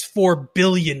if it's 4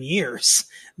 billion years,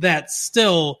 that's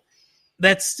still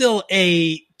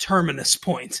a terminus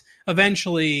point.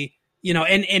 Eventually, you know,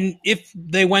 and if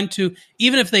they went to,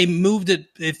 even if they moved it,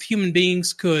 if human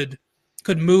beings could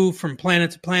move from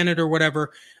planet to planet or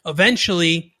whatever,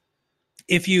 eventually,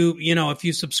 if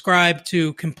you subscribe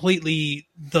to completely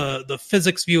the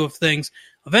physics view of things,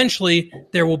 eventually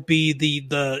there will be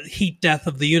the heat death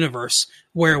of the universe,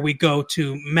 where we go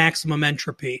to maximum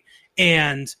entropy.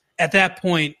 And at that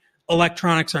point,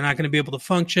 electronics are not going to be able to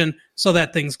function, so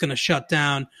that thing's going to shut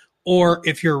down. Or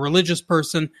if you're a religious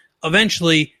person,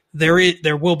 eventually there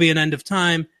will be an end of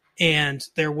time, and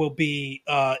there will be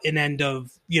an end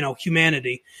of, you know,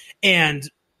 humanity, and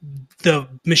the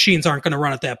machines aren't going to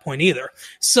run at that point either.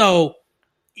 So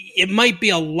it might be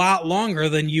a lot longer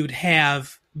than you'd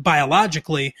have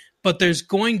biologically, but there's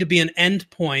going to be an end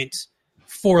point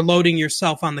for loading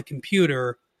yourself on the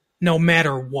computer, no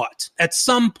matter what. At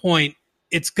some point,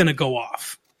 it's going to go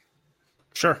off.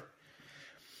 Sure.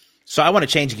 So I want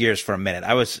to change gears for a minute.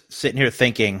 I was sitting here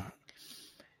thinking,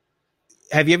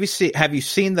 have you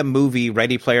seen the movie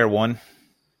Ready Player One?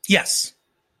 Yes.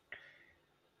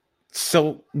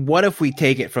 So what if we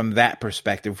take it from that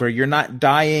perspective, where you're not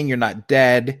dying, you're not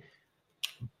dead,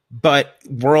 but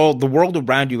the world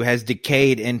around you has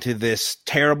decayed into this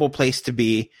terrible place to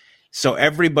be. So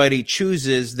everybody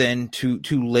chooses then to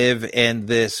live in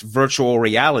this virtual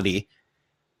reality.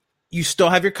 You still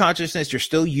have your consciousness, you're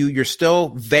still you're still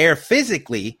there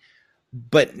physically,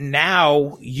 but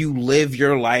now you live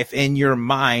your life in your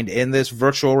mind in this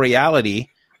virtual reality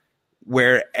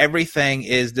where everything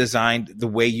is designed the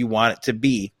way you want it to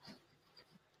be.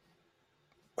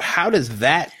 How does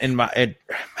that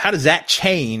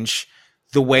change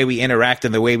the way we interact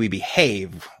and the way we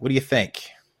behave? What do you think?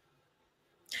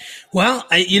 Well,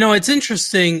 it's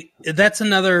interesting. That's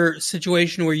another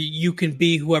situation where you can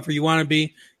be whoever you want to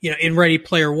be. In Ready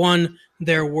Player One,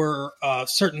 there were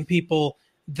certain people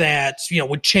that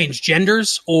would change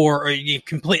genders or you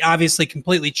obviously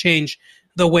completely change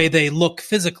the way they look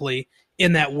physically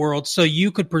in that world. So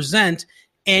you could present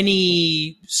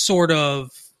any sort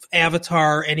of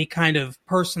avatar, any kind of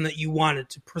person that you wanted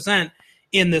to present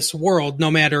in this world, no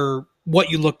matter what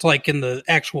you looked like in the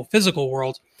actual physical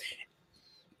world.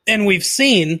 And we've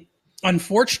seen,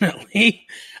 unfortunately,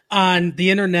 on the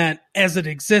internet as it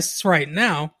exists right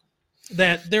now,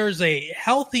 that there's a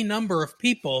healthy number of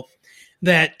people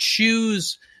that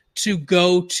choose to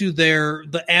go to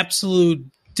the absolute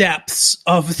depths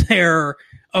of their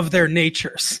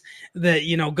natures.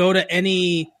 That go to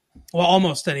any, well,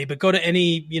 almost any, but go to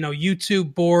any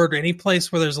YouTube board or any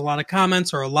place where there's a lot of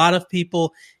comments or a lot of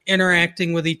people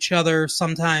interacting with each other.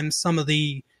 Sometimes some of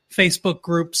the Facebook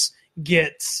groups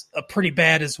gets pretty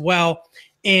bad as well.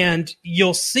 And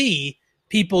you'll see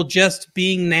people just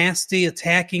being nasty,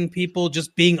 attacking people,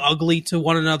 just being ugly to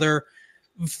one another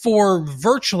for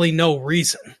virtually no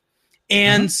reason.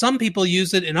 And some people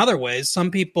use it in other ways.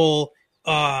 Some people,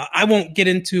 I won't get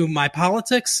into my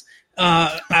politics.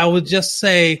 I would just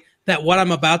say that what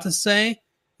I'm about to say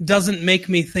doesn't make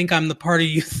me think I'm the party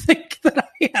you think that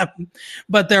I am.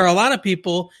 But there are a lot of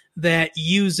people that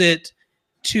use it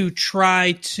to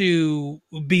try to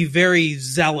be very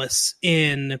zealous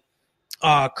in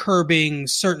curbing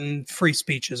certain free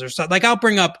speeches or stuff. Like I'll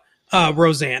bring up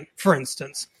Roseanne, for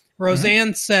instance.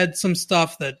 Roseanne said some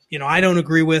stuff that, I don't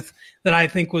agree with, that I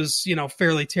think was,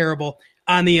 fairly terrible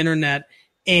on the internet.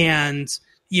 And,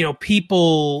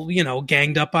 people,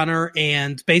 ganged up on her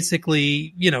and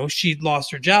basically, she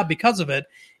lost her job because of it.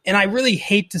 And I really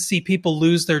hate to see people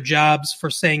lose their jobs for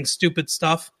saying stupid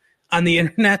stuff on the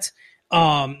internet.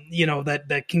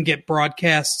 That can get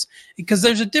broadcasts, because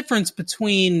there's a difference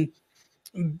between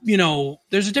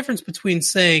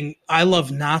saying I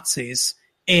love Nazis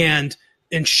and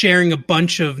sharing a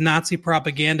bunch of Nazi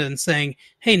propaganda and saying,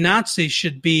 hey, Nazis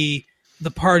should be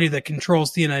the party that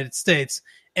controls the United States,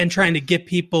 and trying to get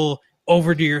people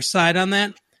over to your side on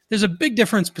that. There's a big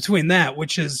difference between that,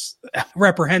 which is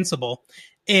reprehensible,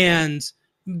 and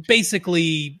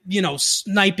basically,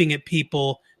 sniping at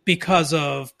people because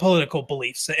of political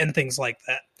beliefs and things like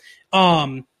that.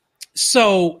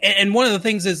 So, and one of the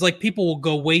things is like people will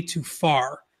go way too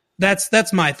far.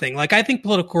 That's my thing. Like, I think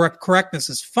political correctness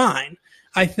is fine.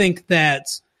 I think that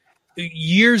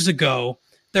years ago,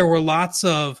 there were lots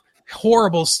of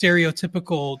horrible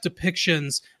stereotypical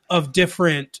depictions of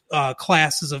different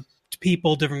classes of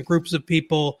people, different groups of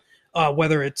people,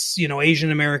 whether it's,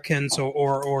 Asian Americans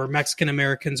or Mexican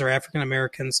Americans or African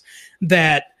Americans,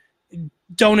 that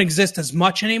don't exist as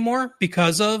much anymore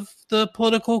because of the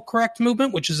political correct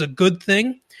movement, which is a good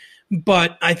thing.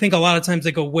 But I think a lot of times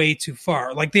they go way too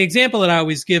far. Like the example that I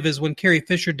always give is when Carrie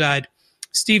Fisher died,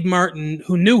 Steve Martin,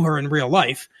 who knew her in real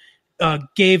life,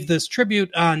 gave this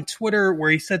tribute on Twitter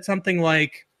where he said something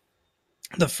like,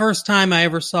 the first time I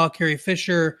ever saw Carrie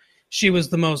Fisher, she was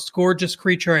the most gorgeous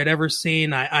creature I'd ever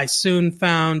seen. I soon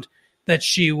found that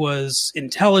she was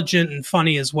intelligent and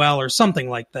funny as well, or something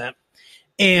like that.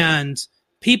 And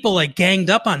people like ganged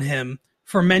up on him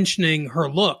for mentioning her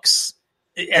looks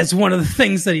as one of the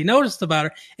things that he noticed about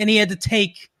her, and he had to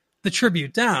take the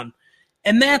tribute down.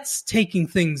 And that's taking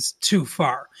things too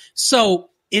far. So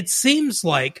it seems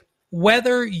like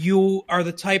whether you are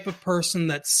the type of person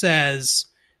that says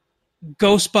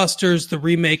Ghostbusters, the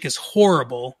remake, is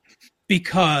horrible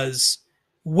because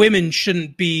women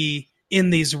shouldn't be in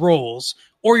these roles,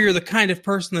 or you're the kind of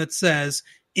person that says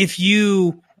if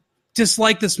you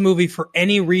dislike this movie for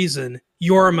any reason,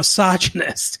 you're a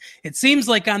misogynist. It seems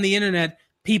like on the internet,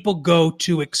 people go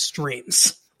to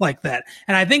extremes like that.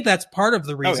 And I think that's part of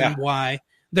the reason why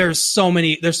there's so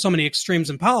many extremes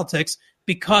in politics,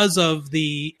 because of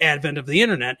the advent of the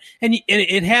internet. And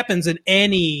it happens in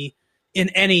any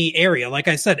area. Like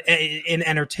I said, in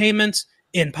entertainment,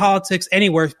 in politics,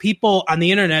 anywhere, people on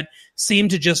the internet seem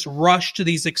to just rush to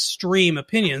these extreme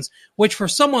opinions, which for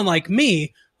someone like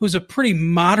me, who's a pretty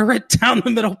moderate down the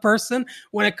middle person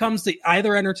when it comes to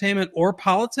either entertainment or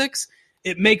politics,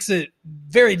 it makes it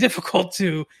very difficult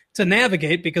to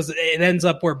navigate, because it ends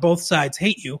up where both sides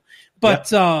hate you. But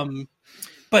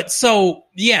so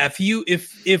yeah,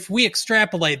 if we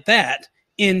extrapolate that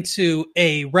into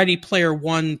a Ready Player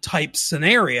One type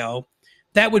scenario,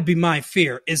 that would be my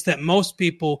fear, is that most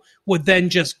people would then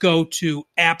just go to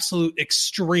absolute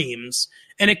extremes,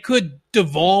 and it could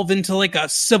devolve into like a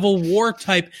civil war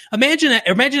type. Imagine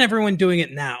everyone doing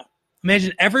it now.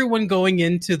 Imagine everyone going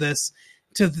into this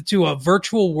to a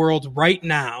virtual world right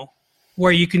now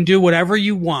where you can do whatever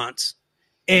you want.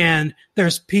 And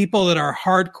there's people that are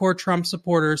hardcore Trump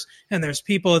supporters, and there's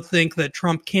people that think that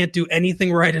Trump can't do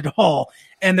anything right at all.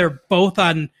 And they're both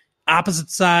on opposite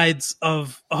sides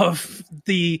of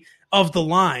the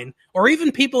line. Or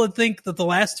even people that think that the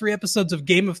last 3 episodes of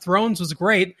Game of Thrones was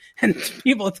great, and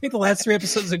people that think the last 3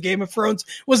 episodes of Game of Thrones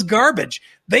was garbage.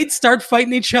 They'd start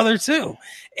fighting each other too.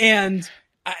 And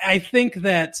I think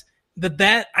that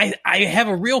I have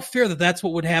a real fear that that's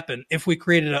what would happen if we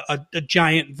created a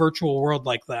giant virtual world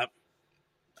like that.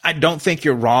 I don't think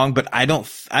you're wrong, but I don't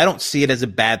see it as a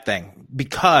bad thing,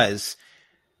 because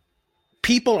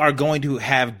people are going to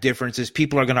have differences.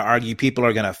 People are going to argue. People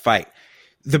are going to fight.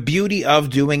 The beauty of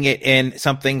doing it in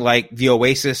something like the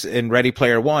Oasis in Ready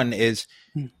Player One is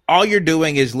all you're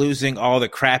doing is losing all the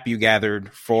crap you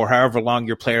gathered for however long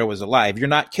your player was alive. You're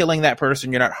not killing that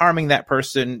person. You're not harming that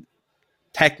person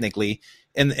technically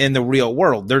in the real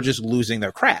world. They're just losing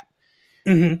their crap.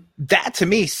 Mm-hmm. That to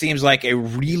me seems like a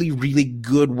really, really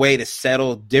good way to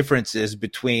settle differences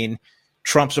between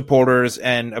Trump supporters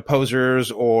and opposers,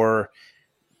 or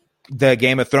the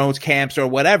Game of Thrones camps, or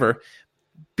whatever.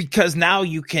 Because now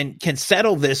you can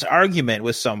settle this argument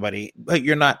with somebody, but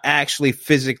you're not actually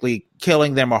physically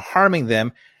killing them or harming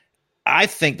them. I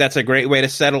think that's a great way to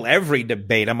settle every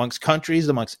debate amongst countries,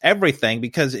 amongst everything,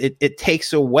 because it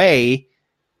takes away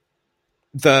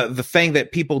the thing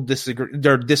that people disagree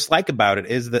or dislike about it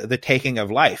is the taking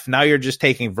of life. Now you're just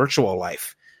taking virtual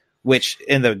life, which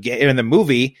in the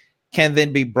movie can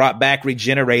then be brought back,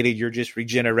 regenerated. You're just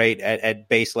regenerate at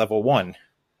base level 1.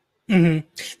 Mm-hmm.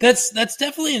 That's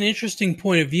definitely an interesting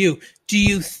point of view. Do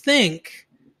you think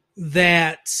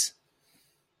that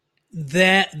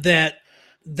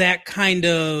kind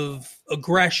of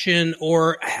aggression,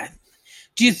 or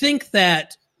do you think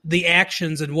that the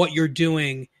actions and what you're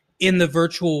doing in the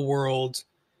virtual world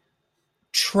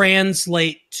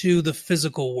translate to the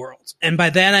physical world? And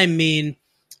by that I mean,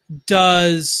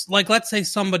 let's say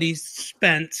somebody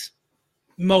spent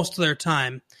most of their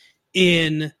time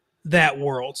in that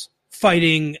world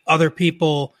fighting other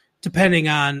people, depending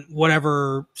on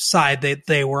whatever side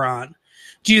they were on.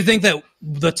 Do you think that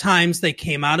the times they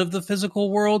came out of the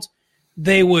physical world,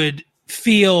 they would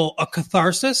feel a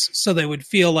catharsis, so they would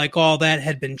feel like all that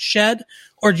had been shed?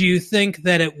 Or do you think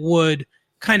that it would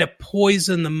kind of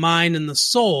poison the mind and the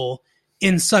soul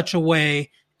in such a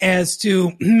way as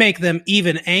to make them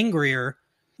even angrier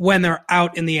when they're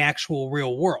out in the actual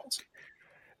real world?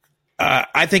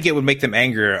 I think it would make them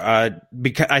angrier.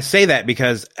 Because I say that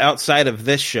because outside of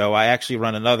this show, I actually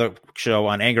run another show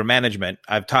on anger management.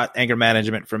 I've taught anger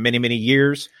management for many, many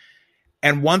years.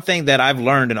 And one thing that I've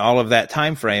learned in all of that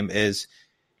time frame is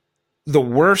the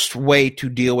worst way to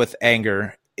deal with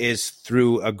anger is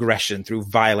through aggression, through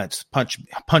violence,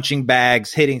 punching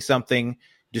bags, hitting something,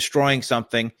 destroying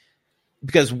something.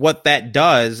 Because what that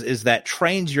does is that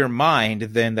trains your mind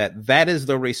then that is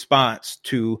the response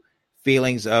to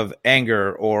feelings of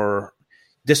anger or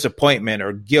disappointment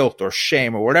or guilt or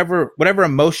shame or whatever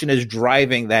emotion is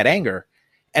driving that anger.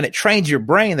 And it trains your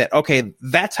brain that, okay,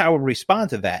 that's how we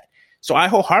respond to that. So I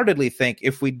wholeheartedly think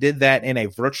if we did that in a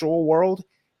virtual world,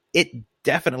 it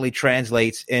definitely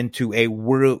translates into a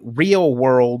real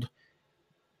world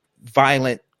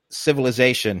violent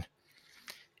civilization.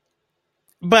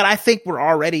 But I think we're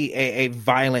already a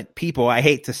violent people. I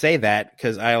hate to say that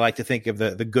because I like to think of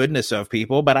the goodness of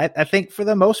people, but I think for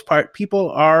the most part,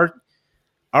 people are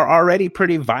already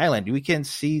pretty violent. We can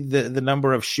see the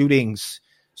number of shootings,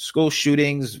 school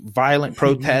shootings, violent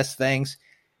protests, things.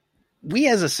 We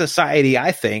as a society,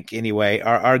 I think anyway,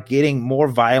 are getting more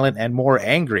violent and more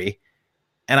angry.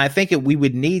 And I think we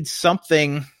would need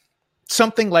something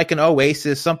like an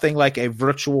Oasis, something like a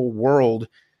virtual world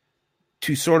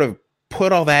to sort of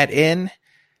put all that in.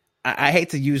 I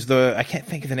hate to use I can't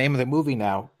think of the name of the movie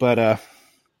now, but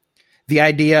the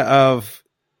idea of,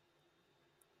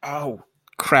 oh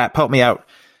crap, help me out.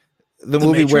 The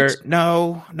movie Matrix? Where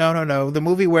no, the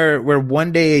movie where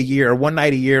one day a year or one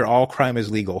night a year all crime is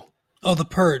legal. Oh, The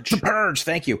Purge. The Purge,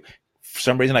 thank you. For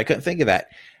some reason I couldn't think of that.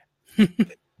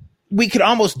 We could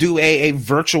almost do a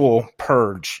virtual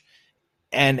purge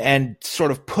and sort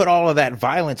of put all of that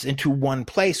violence into one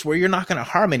place where you're not going to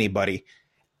harm anybody.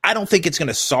 I don't think it's going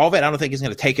to solve it. I don't think it's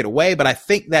going to take it away, but I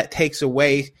think that takes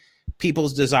away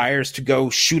people's desires to go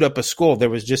shoot up a school. There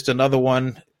was just another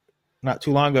one not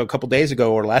too long ago, a couple days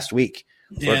ago or last week,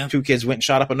 where 2 kids went and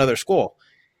shot up another school.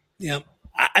 Yeah.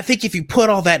 I think if you put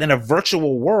all that in a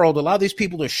virtual world, allow these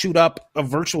people to shoot up a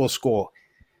virtual school,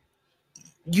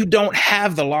 you don't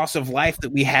have the loss of life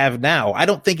that we have now. I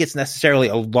don't think it's necessarily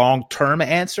a long-term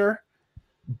answer,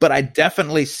 but I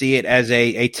definitely see it as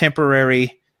a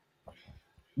temporary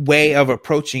way of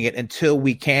approaching it until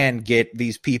we can get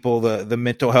these people the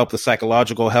mental help, the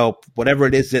psychological help, whatever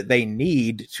it is that they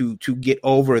need to get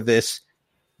over this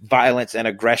violence and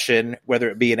aggression, whether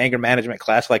it be an anger management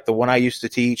class like the one I used to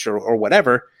teach or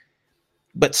whatever,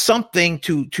 but something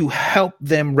to help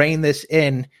them rein this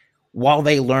in while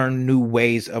they learn new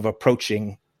ways of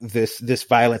approaching this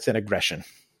violence and aggression.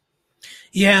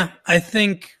 Yeah, I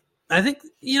think that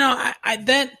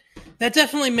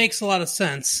definitely makes a lot of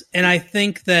sense, and I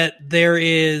think that there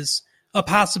is a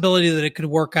possibility that it could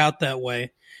work out that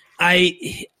way.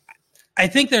 I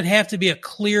think there'd have to be a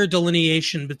clear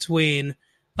delineation between,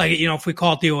 like, if we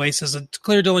call it the Oasis, a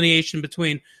clear delineation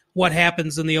between what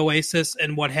happens in the Oasis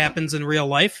and what happens in real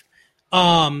life.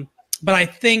 But I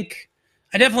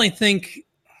definitely think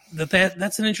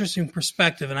that's an interesting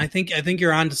perspective, and I think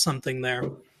you're onto something there.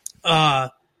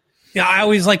 Yeah, I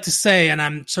always like to say, and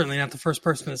I'm certainly not the first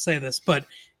person to say this, but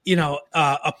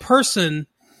a person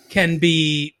can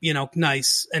be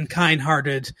nice and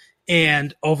kind-hearted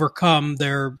and overcome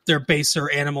their baser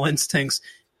animal instincts.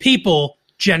 People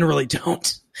generally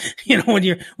don't. When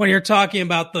you're talking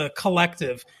about the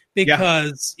collective,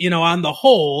 because on the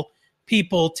whole,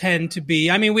 people tend to be.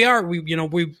 I mean,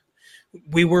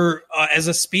 we were as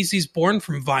a species born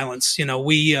from violence.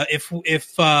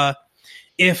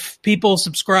 If people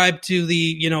subscribe to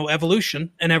the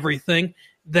evolution and everything,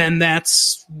 then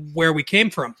that's where we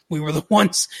came from. We were the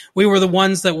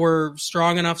ones that were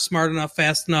strong enough, smart enough,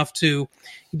 fast enough to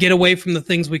get away from the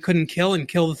things we couldn't kill and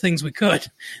kill the things we could.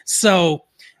 So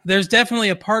there's definitely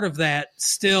a part of that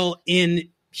still in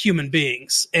human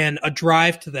beings and a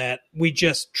drive to that. We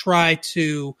just try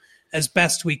to, as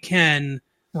best we can,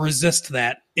 resist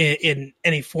that in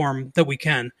any form that we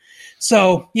can.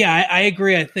 So yeah, I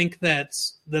agree. I think that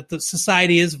the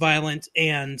society is violent,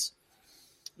 and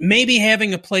maybe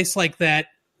having a place like that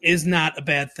is not a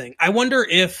bad thing. I wonder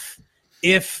if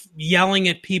yelling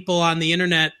at people on the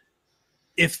internet,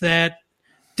 if that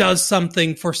does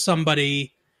something for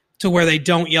somebody to where they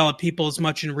don't yell at people as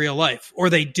much in real life, or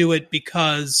they do it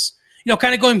because,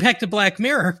 kind of going back to Black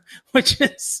Mirror, which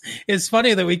is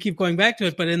funny that we keep going back to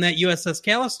it. But in that USS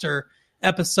Callister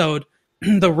episode,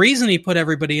 the reason he put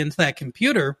everybody into that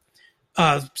computer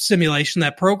simulation,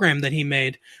 that program that he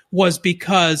made, was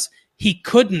because he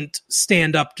couldn't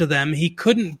stand up to them. He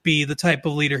couldn't be the type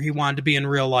of leader he wanted to be in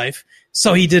real life.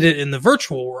 So he did it in the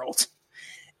virtual world.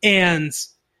 And,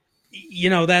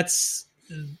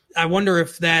 I wonder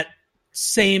if that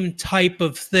same type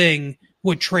of thing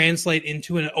would translate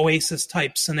into an Oasis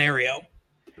type scenario.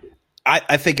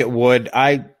 I think it would.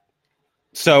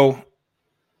 So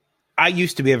I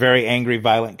used to be a very angry,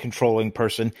 violent, controlling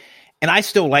person, and I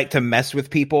still like to mess with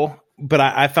people, but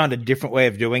I found a different way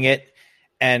of doing it.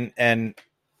 And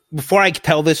before I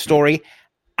tell this story,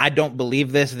 I don't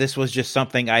believe this. This was just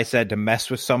something I said to mess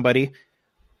with somebody.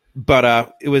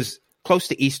 But it was close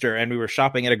to Easter, and we were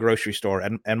shopping at a grocery store,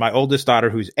 and my oldest daughter,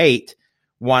 who's 8,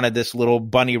 wanted this little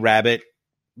bunny rabbit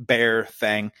bear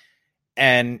thing.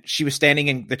 And she was standing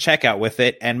in the checkout with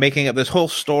it and making up this whole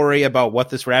story about what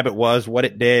this rabbit was, what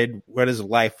it did, what his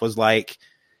life was like.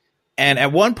 And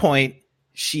at one point,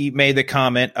 she made the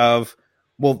comment of,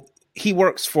 well, he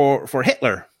works for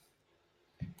Hitler.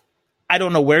 I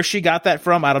don't know where she got that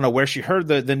from. I don't know where she heard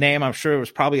the name. I'm sure it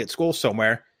was probably at school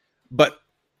somewhere. But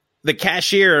the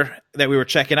cashier that we were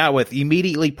checking out with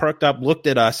immediately perked up, looked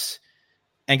at us,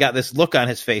 and got this look on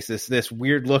his face, this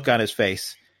weird look on his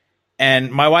face.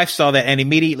 And my wife saw that and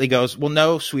immediately goes, well,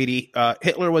 no, sweetie,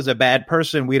 Hitler was a bad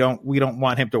person. We don't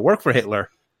want him to work for Hitler.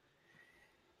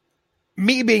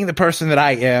 Me being the person that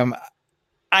I am,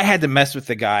 I had to mess with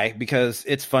the guy because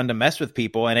it's fun to mess with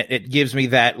people. And it gives me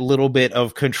that little bit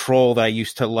of control that I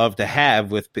used to love to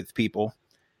have with people.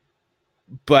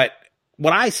 But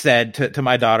what I said to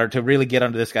my daughter to really get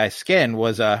under this guy's skin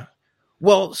was,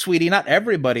 well, sweetie, not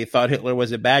everybody thought Hitler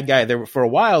was a bad guy. For a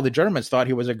while, the Germans thought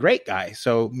he was a great guy.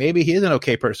 So maybe he is an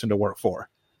okay person to work for.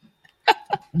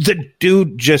 The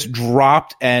dude just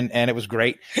dropped, and it was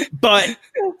great. But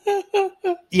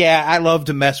yeah, I love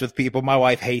to mess with people. My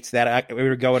wife hates that. We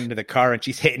were going into the car, and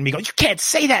she's hitting me, going, "You can't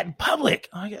say that in public."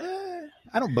 I'm like,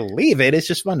 I don't believe it. It's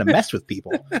just fun to mess with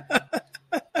people.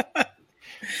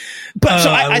 But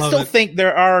so I still think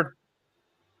there are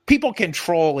people can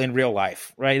troll in real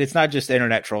life, right? It's not just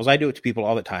internet trolls. I do it to people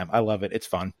all the time. I love it. It's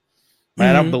fun. Mm-hmm.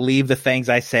 I don't believe the things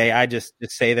I say. I just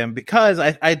say them because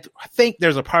I think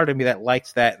there's a part of me that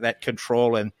likes that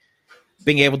control and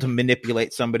being able to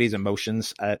manipulate somebody's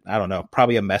emotions. I don't know,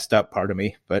 probably a messed up part of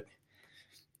me, but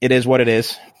it is what it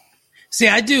is. See,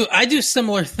 I do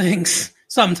similar things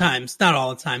Sometimes, not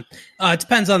all the time. It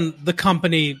depends on the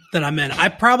company that I'm in. I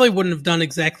probably wouldn't have done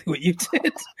exactly what you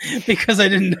did because I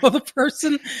didn't know the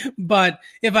person. But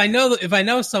if I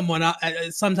know someone,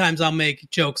 sometimes I'll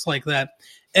make jokes like that.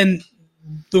 And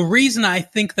the reason I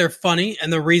think they're funny,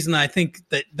 and the reason I think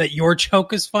that your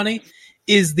joke is funny,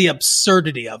 is the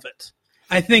absurdity of it.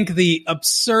 I think the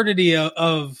absurdity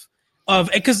of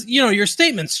because your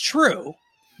statement's true.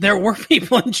 There were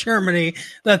people in Germany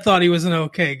that thought he was an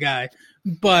okay guy.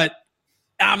 But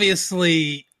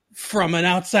obviously, from an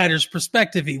outsider's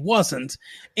perspective, he wasn't.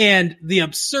 And the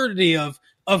absurdity of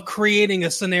creating a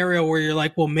scenario where you're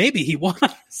like, well, maybe he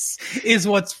was, is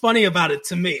what's funny about it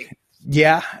to me.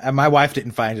 Yeah, my wife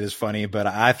didn't find it as funny, but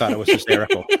I thought it was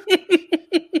hysterical.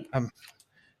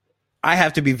 I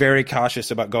have to be very cautious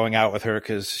about going out with her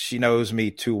because she knows me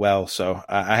too well. So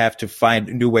I have to find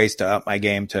new ways to up my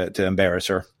game to embarrass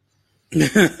her.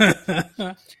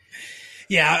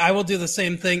 Yeah, I will do the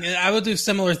same thing. I will do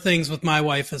similar things with my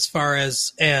wife as far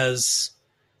as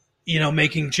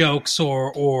making jokes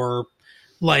or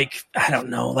like, I don't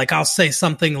know, like I'll say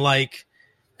something like,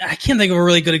 I can't think of a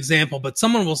really good example, but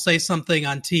someone will say something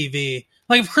on TV.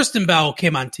 Like if Kristen Bell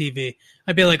came on TV,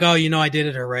 I'd be like, oh, I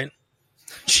dated her, right?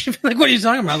 She'd be like, what are you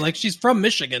talking about? Like, she's from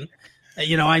Michigan.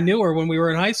 I knew her when we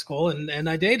were in high school and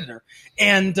I dated her.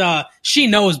 And she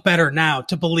knows better now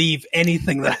to believe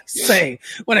anything that I say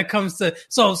when it comes to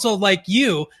so like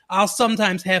you, I'll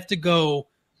sometimes have to go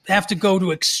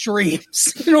to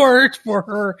extremes in order for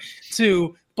her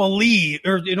to believe,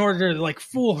 or in order to like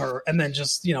fool her and then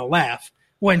just, laugh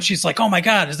when she's like, oh my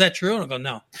God, is that true? And I'll go,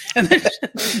 no.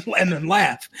 And then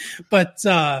laugh. But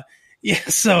yeah,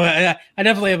 so I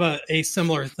definitely have a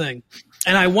similar thing.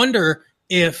 And I wonder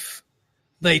if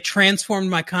they transformed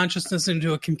my consciousness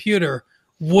into a computer,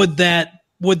 would that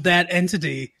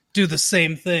entity do the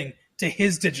same thing to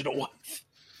his digital wife?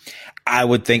 I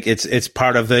would think it's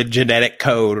part of the genetic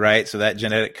code, right? So that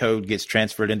genetic code gets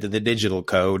transferred into the digital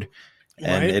code,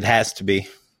 and It has to be.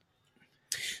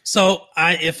 So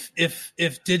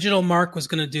if Digital Mark was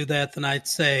going to do that, then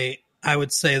I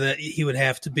would say that he would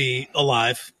have to be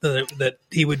alive, that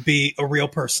he would be a real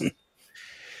person.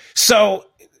 So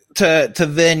to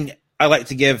then, I like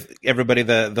to give everybody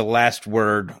the last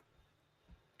word.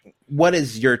 What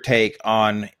is your take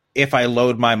on, if I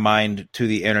load my mind to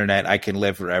the internet, I can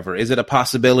live forever? Is it a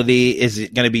possibility? Is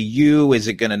it going to be you? Is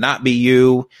it going to not be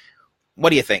you? What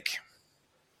do you think?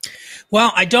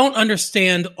 Well, I don't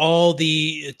understand all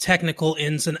the technical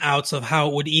ins and outs of how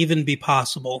it would even be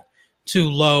possible to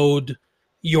load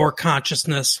your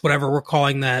consciousness, whatever we're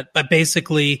calling that. But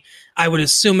basically, I would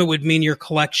assume it would mean your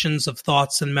collections of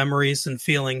thoughts and memories and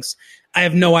feelings. I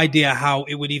have no idea how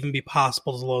it would even be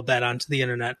possible to load that onto the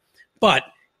internet. But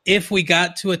if we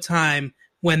got to a time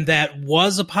when that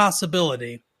was a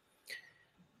possibility,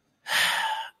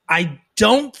 I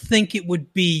don't think it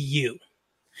would be you.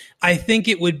 I think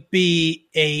it would be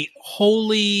a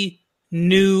wholly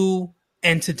new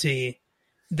entity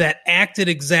that acted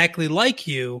exactly like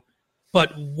you,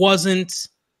 but wasn't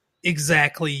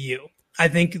exactly you. I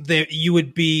think that you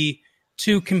would be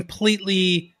two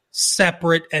completely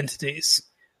separate entities.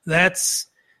 That's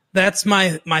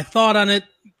my thought on it.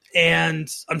 And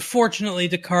unfortunately,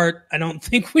 Descartes, I don't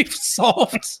think we've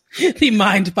solved the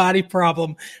mind-body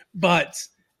problem, but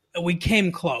we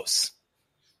came close.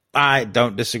 I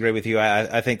don't disagree with you.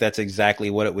 I think that's exactly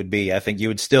what it would be. I think you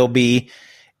would still be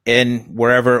in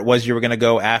wherever it was you were going to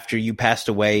go after you passed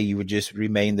away. You would just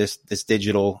remain this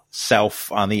digital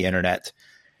self on the internet.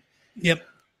 Yep.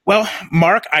 Well,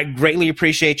 Mark, I greatly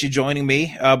appreciate you joining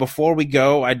me. Before we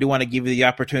go, I do want to give you the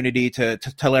opportunity to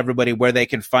tell everybody where they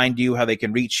can find you, how they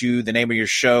can reach you, the name of your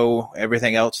show,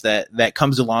 everything else that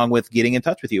comes along with getting in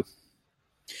touch with you.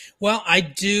 Well, I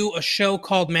do a show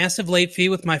called Massive Late Fee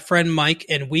with my friend Mike,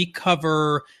 and we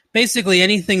cover basically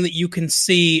anything that you can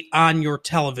see on your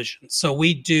television. So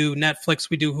we do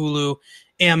Netflix, we do Hulu,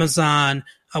 Amazon.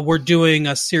 We're doing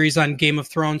a series on Game of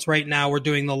Thrones right now. We're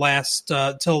doing the last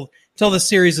till the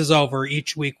series is over.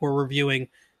 Each week we're reviewing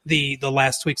the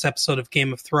last week's episode of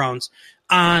Game of Thrones.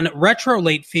 On Retro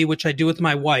Late Fee, which I do with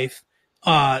my wife,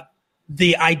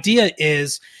 the idea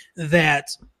is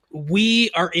that we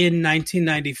are in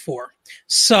 1994.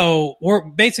 So we're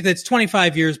basically, it's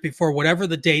 25 years before whatever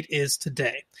the date is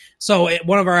today. So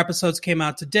one of our episodes came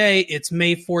out today. It's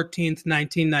May 14th,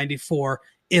 1994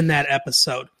 in that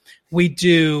episode. We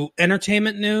do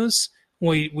entertainment news.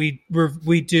 We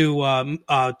do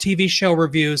TV show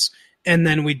reviews, and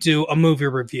then we do a movie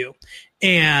review.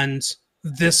 And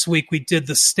this week we did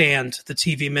The Stand, the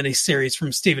TV miniseries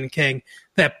from Stephen King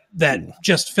that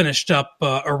just finished up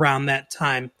around that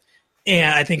time.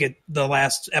 And I think the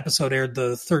last episode aired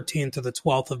the 13th or the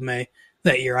 12th of May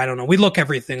that year. I don't know. We look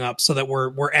everything up so that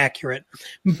we're accurate.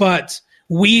 But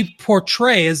we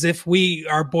portray as if we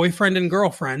are boyfriend and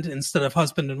girlfriend instead of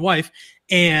husband and wife,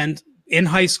 and in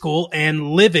high school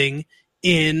and living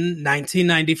in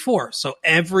 1994. So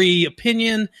every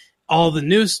opinion, all the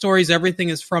news stories, everything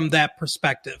is from that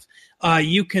perspective.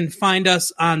 You can find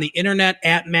us on the internet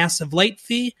at Massive Late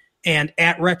Fee and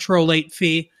at Retro Late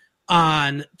Fee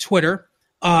on Twitter.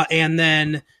 And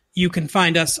then you can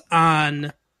find us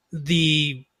on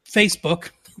the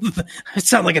Facebook. I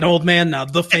sound like an old man now.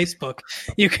 The Facebook.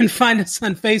 You can find us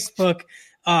on Facebook,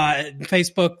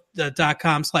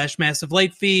 facebook.com/Massive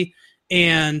Late Fee.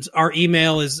 And our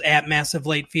email is at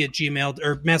massivelatefee@gmail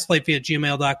or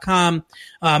massivelatefee@gmail.com.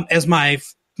 As my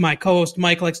co-host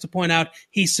Mike likes to point out,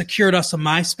 he secured us a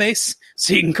MySpace,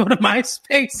 so you can go to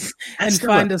MySpace and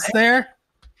find us there.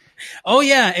 Oh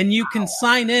yeah, and you can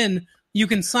sign in. You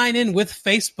can sign in with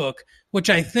Facebook, which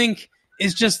I think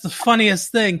is just the funniest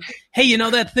thing. Hey, you know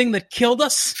that thing that killed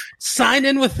us? Sign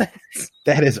in with that.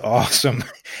 That is awesome.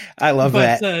 I love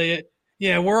that.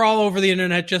 Yeah, we're all over the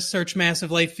internet. Just search Massive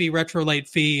Late Fee, Retro Late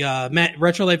Fee.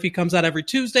 Retro Late Fee comes out every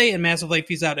Tuesday, and Massive Late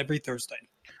Fee's out every Thursday.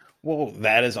 Well,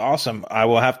 that is awesome. I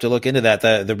will have to look into that.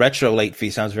 The Retro Late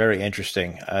Fee sounds very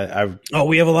interesting.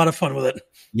 We have a lot of fun with it.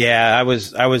 Yeah, I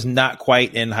was not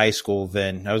quite in high school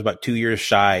then. I was about 2 years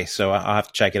shy, so I'll have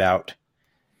to check it out.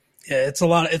 Yeah, it's a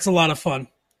lot of fun.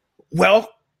 Well,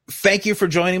 thank you for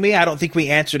joining me. I don't think we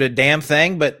answered a damn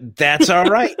thing, but that's all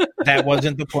right. That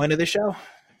wasn't the point of the show.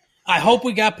 I hope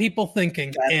we got people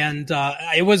thinking, and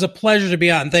it was a pleasure to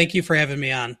be on. Thank you for having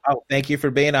me on. Oh, thank you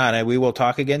for being on, and we will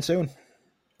talk again soon.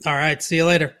 All right, see you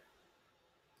later.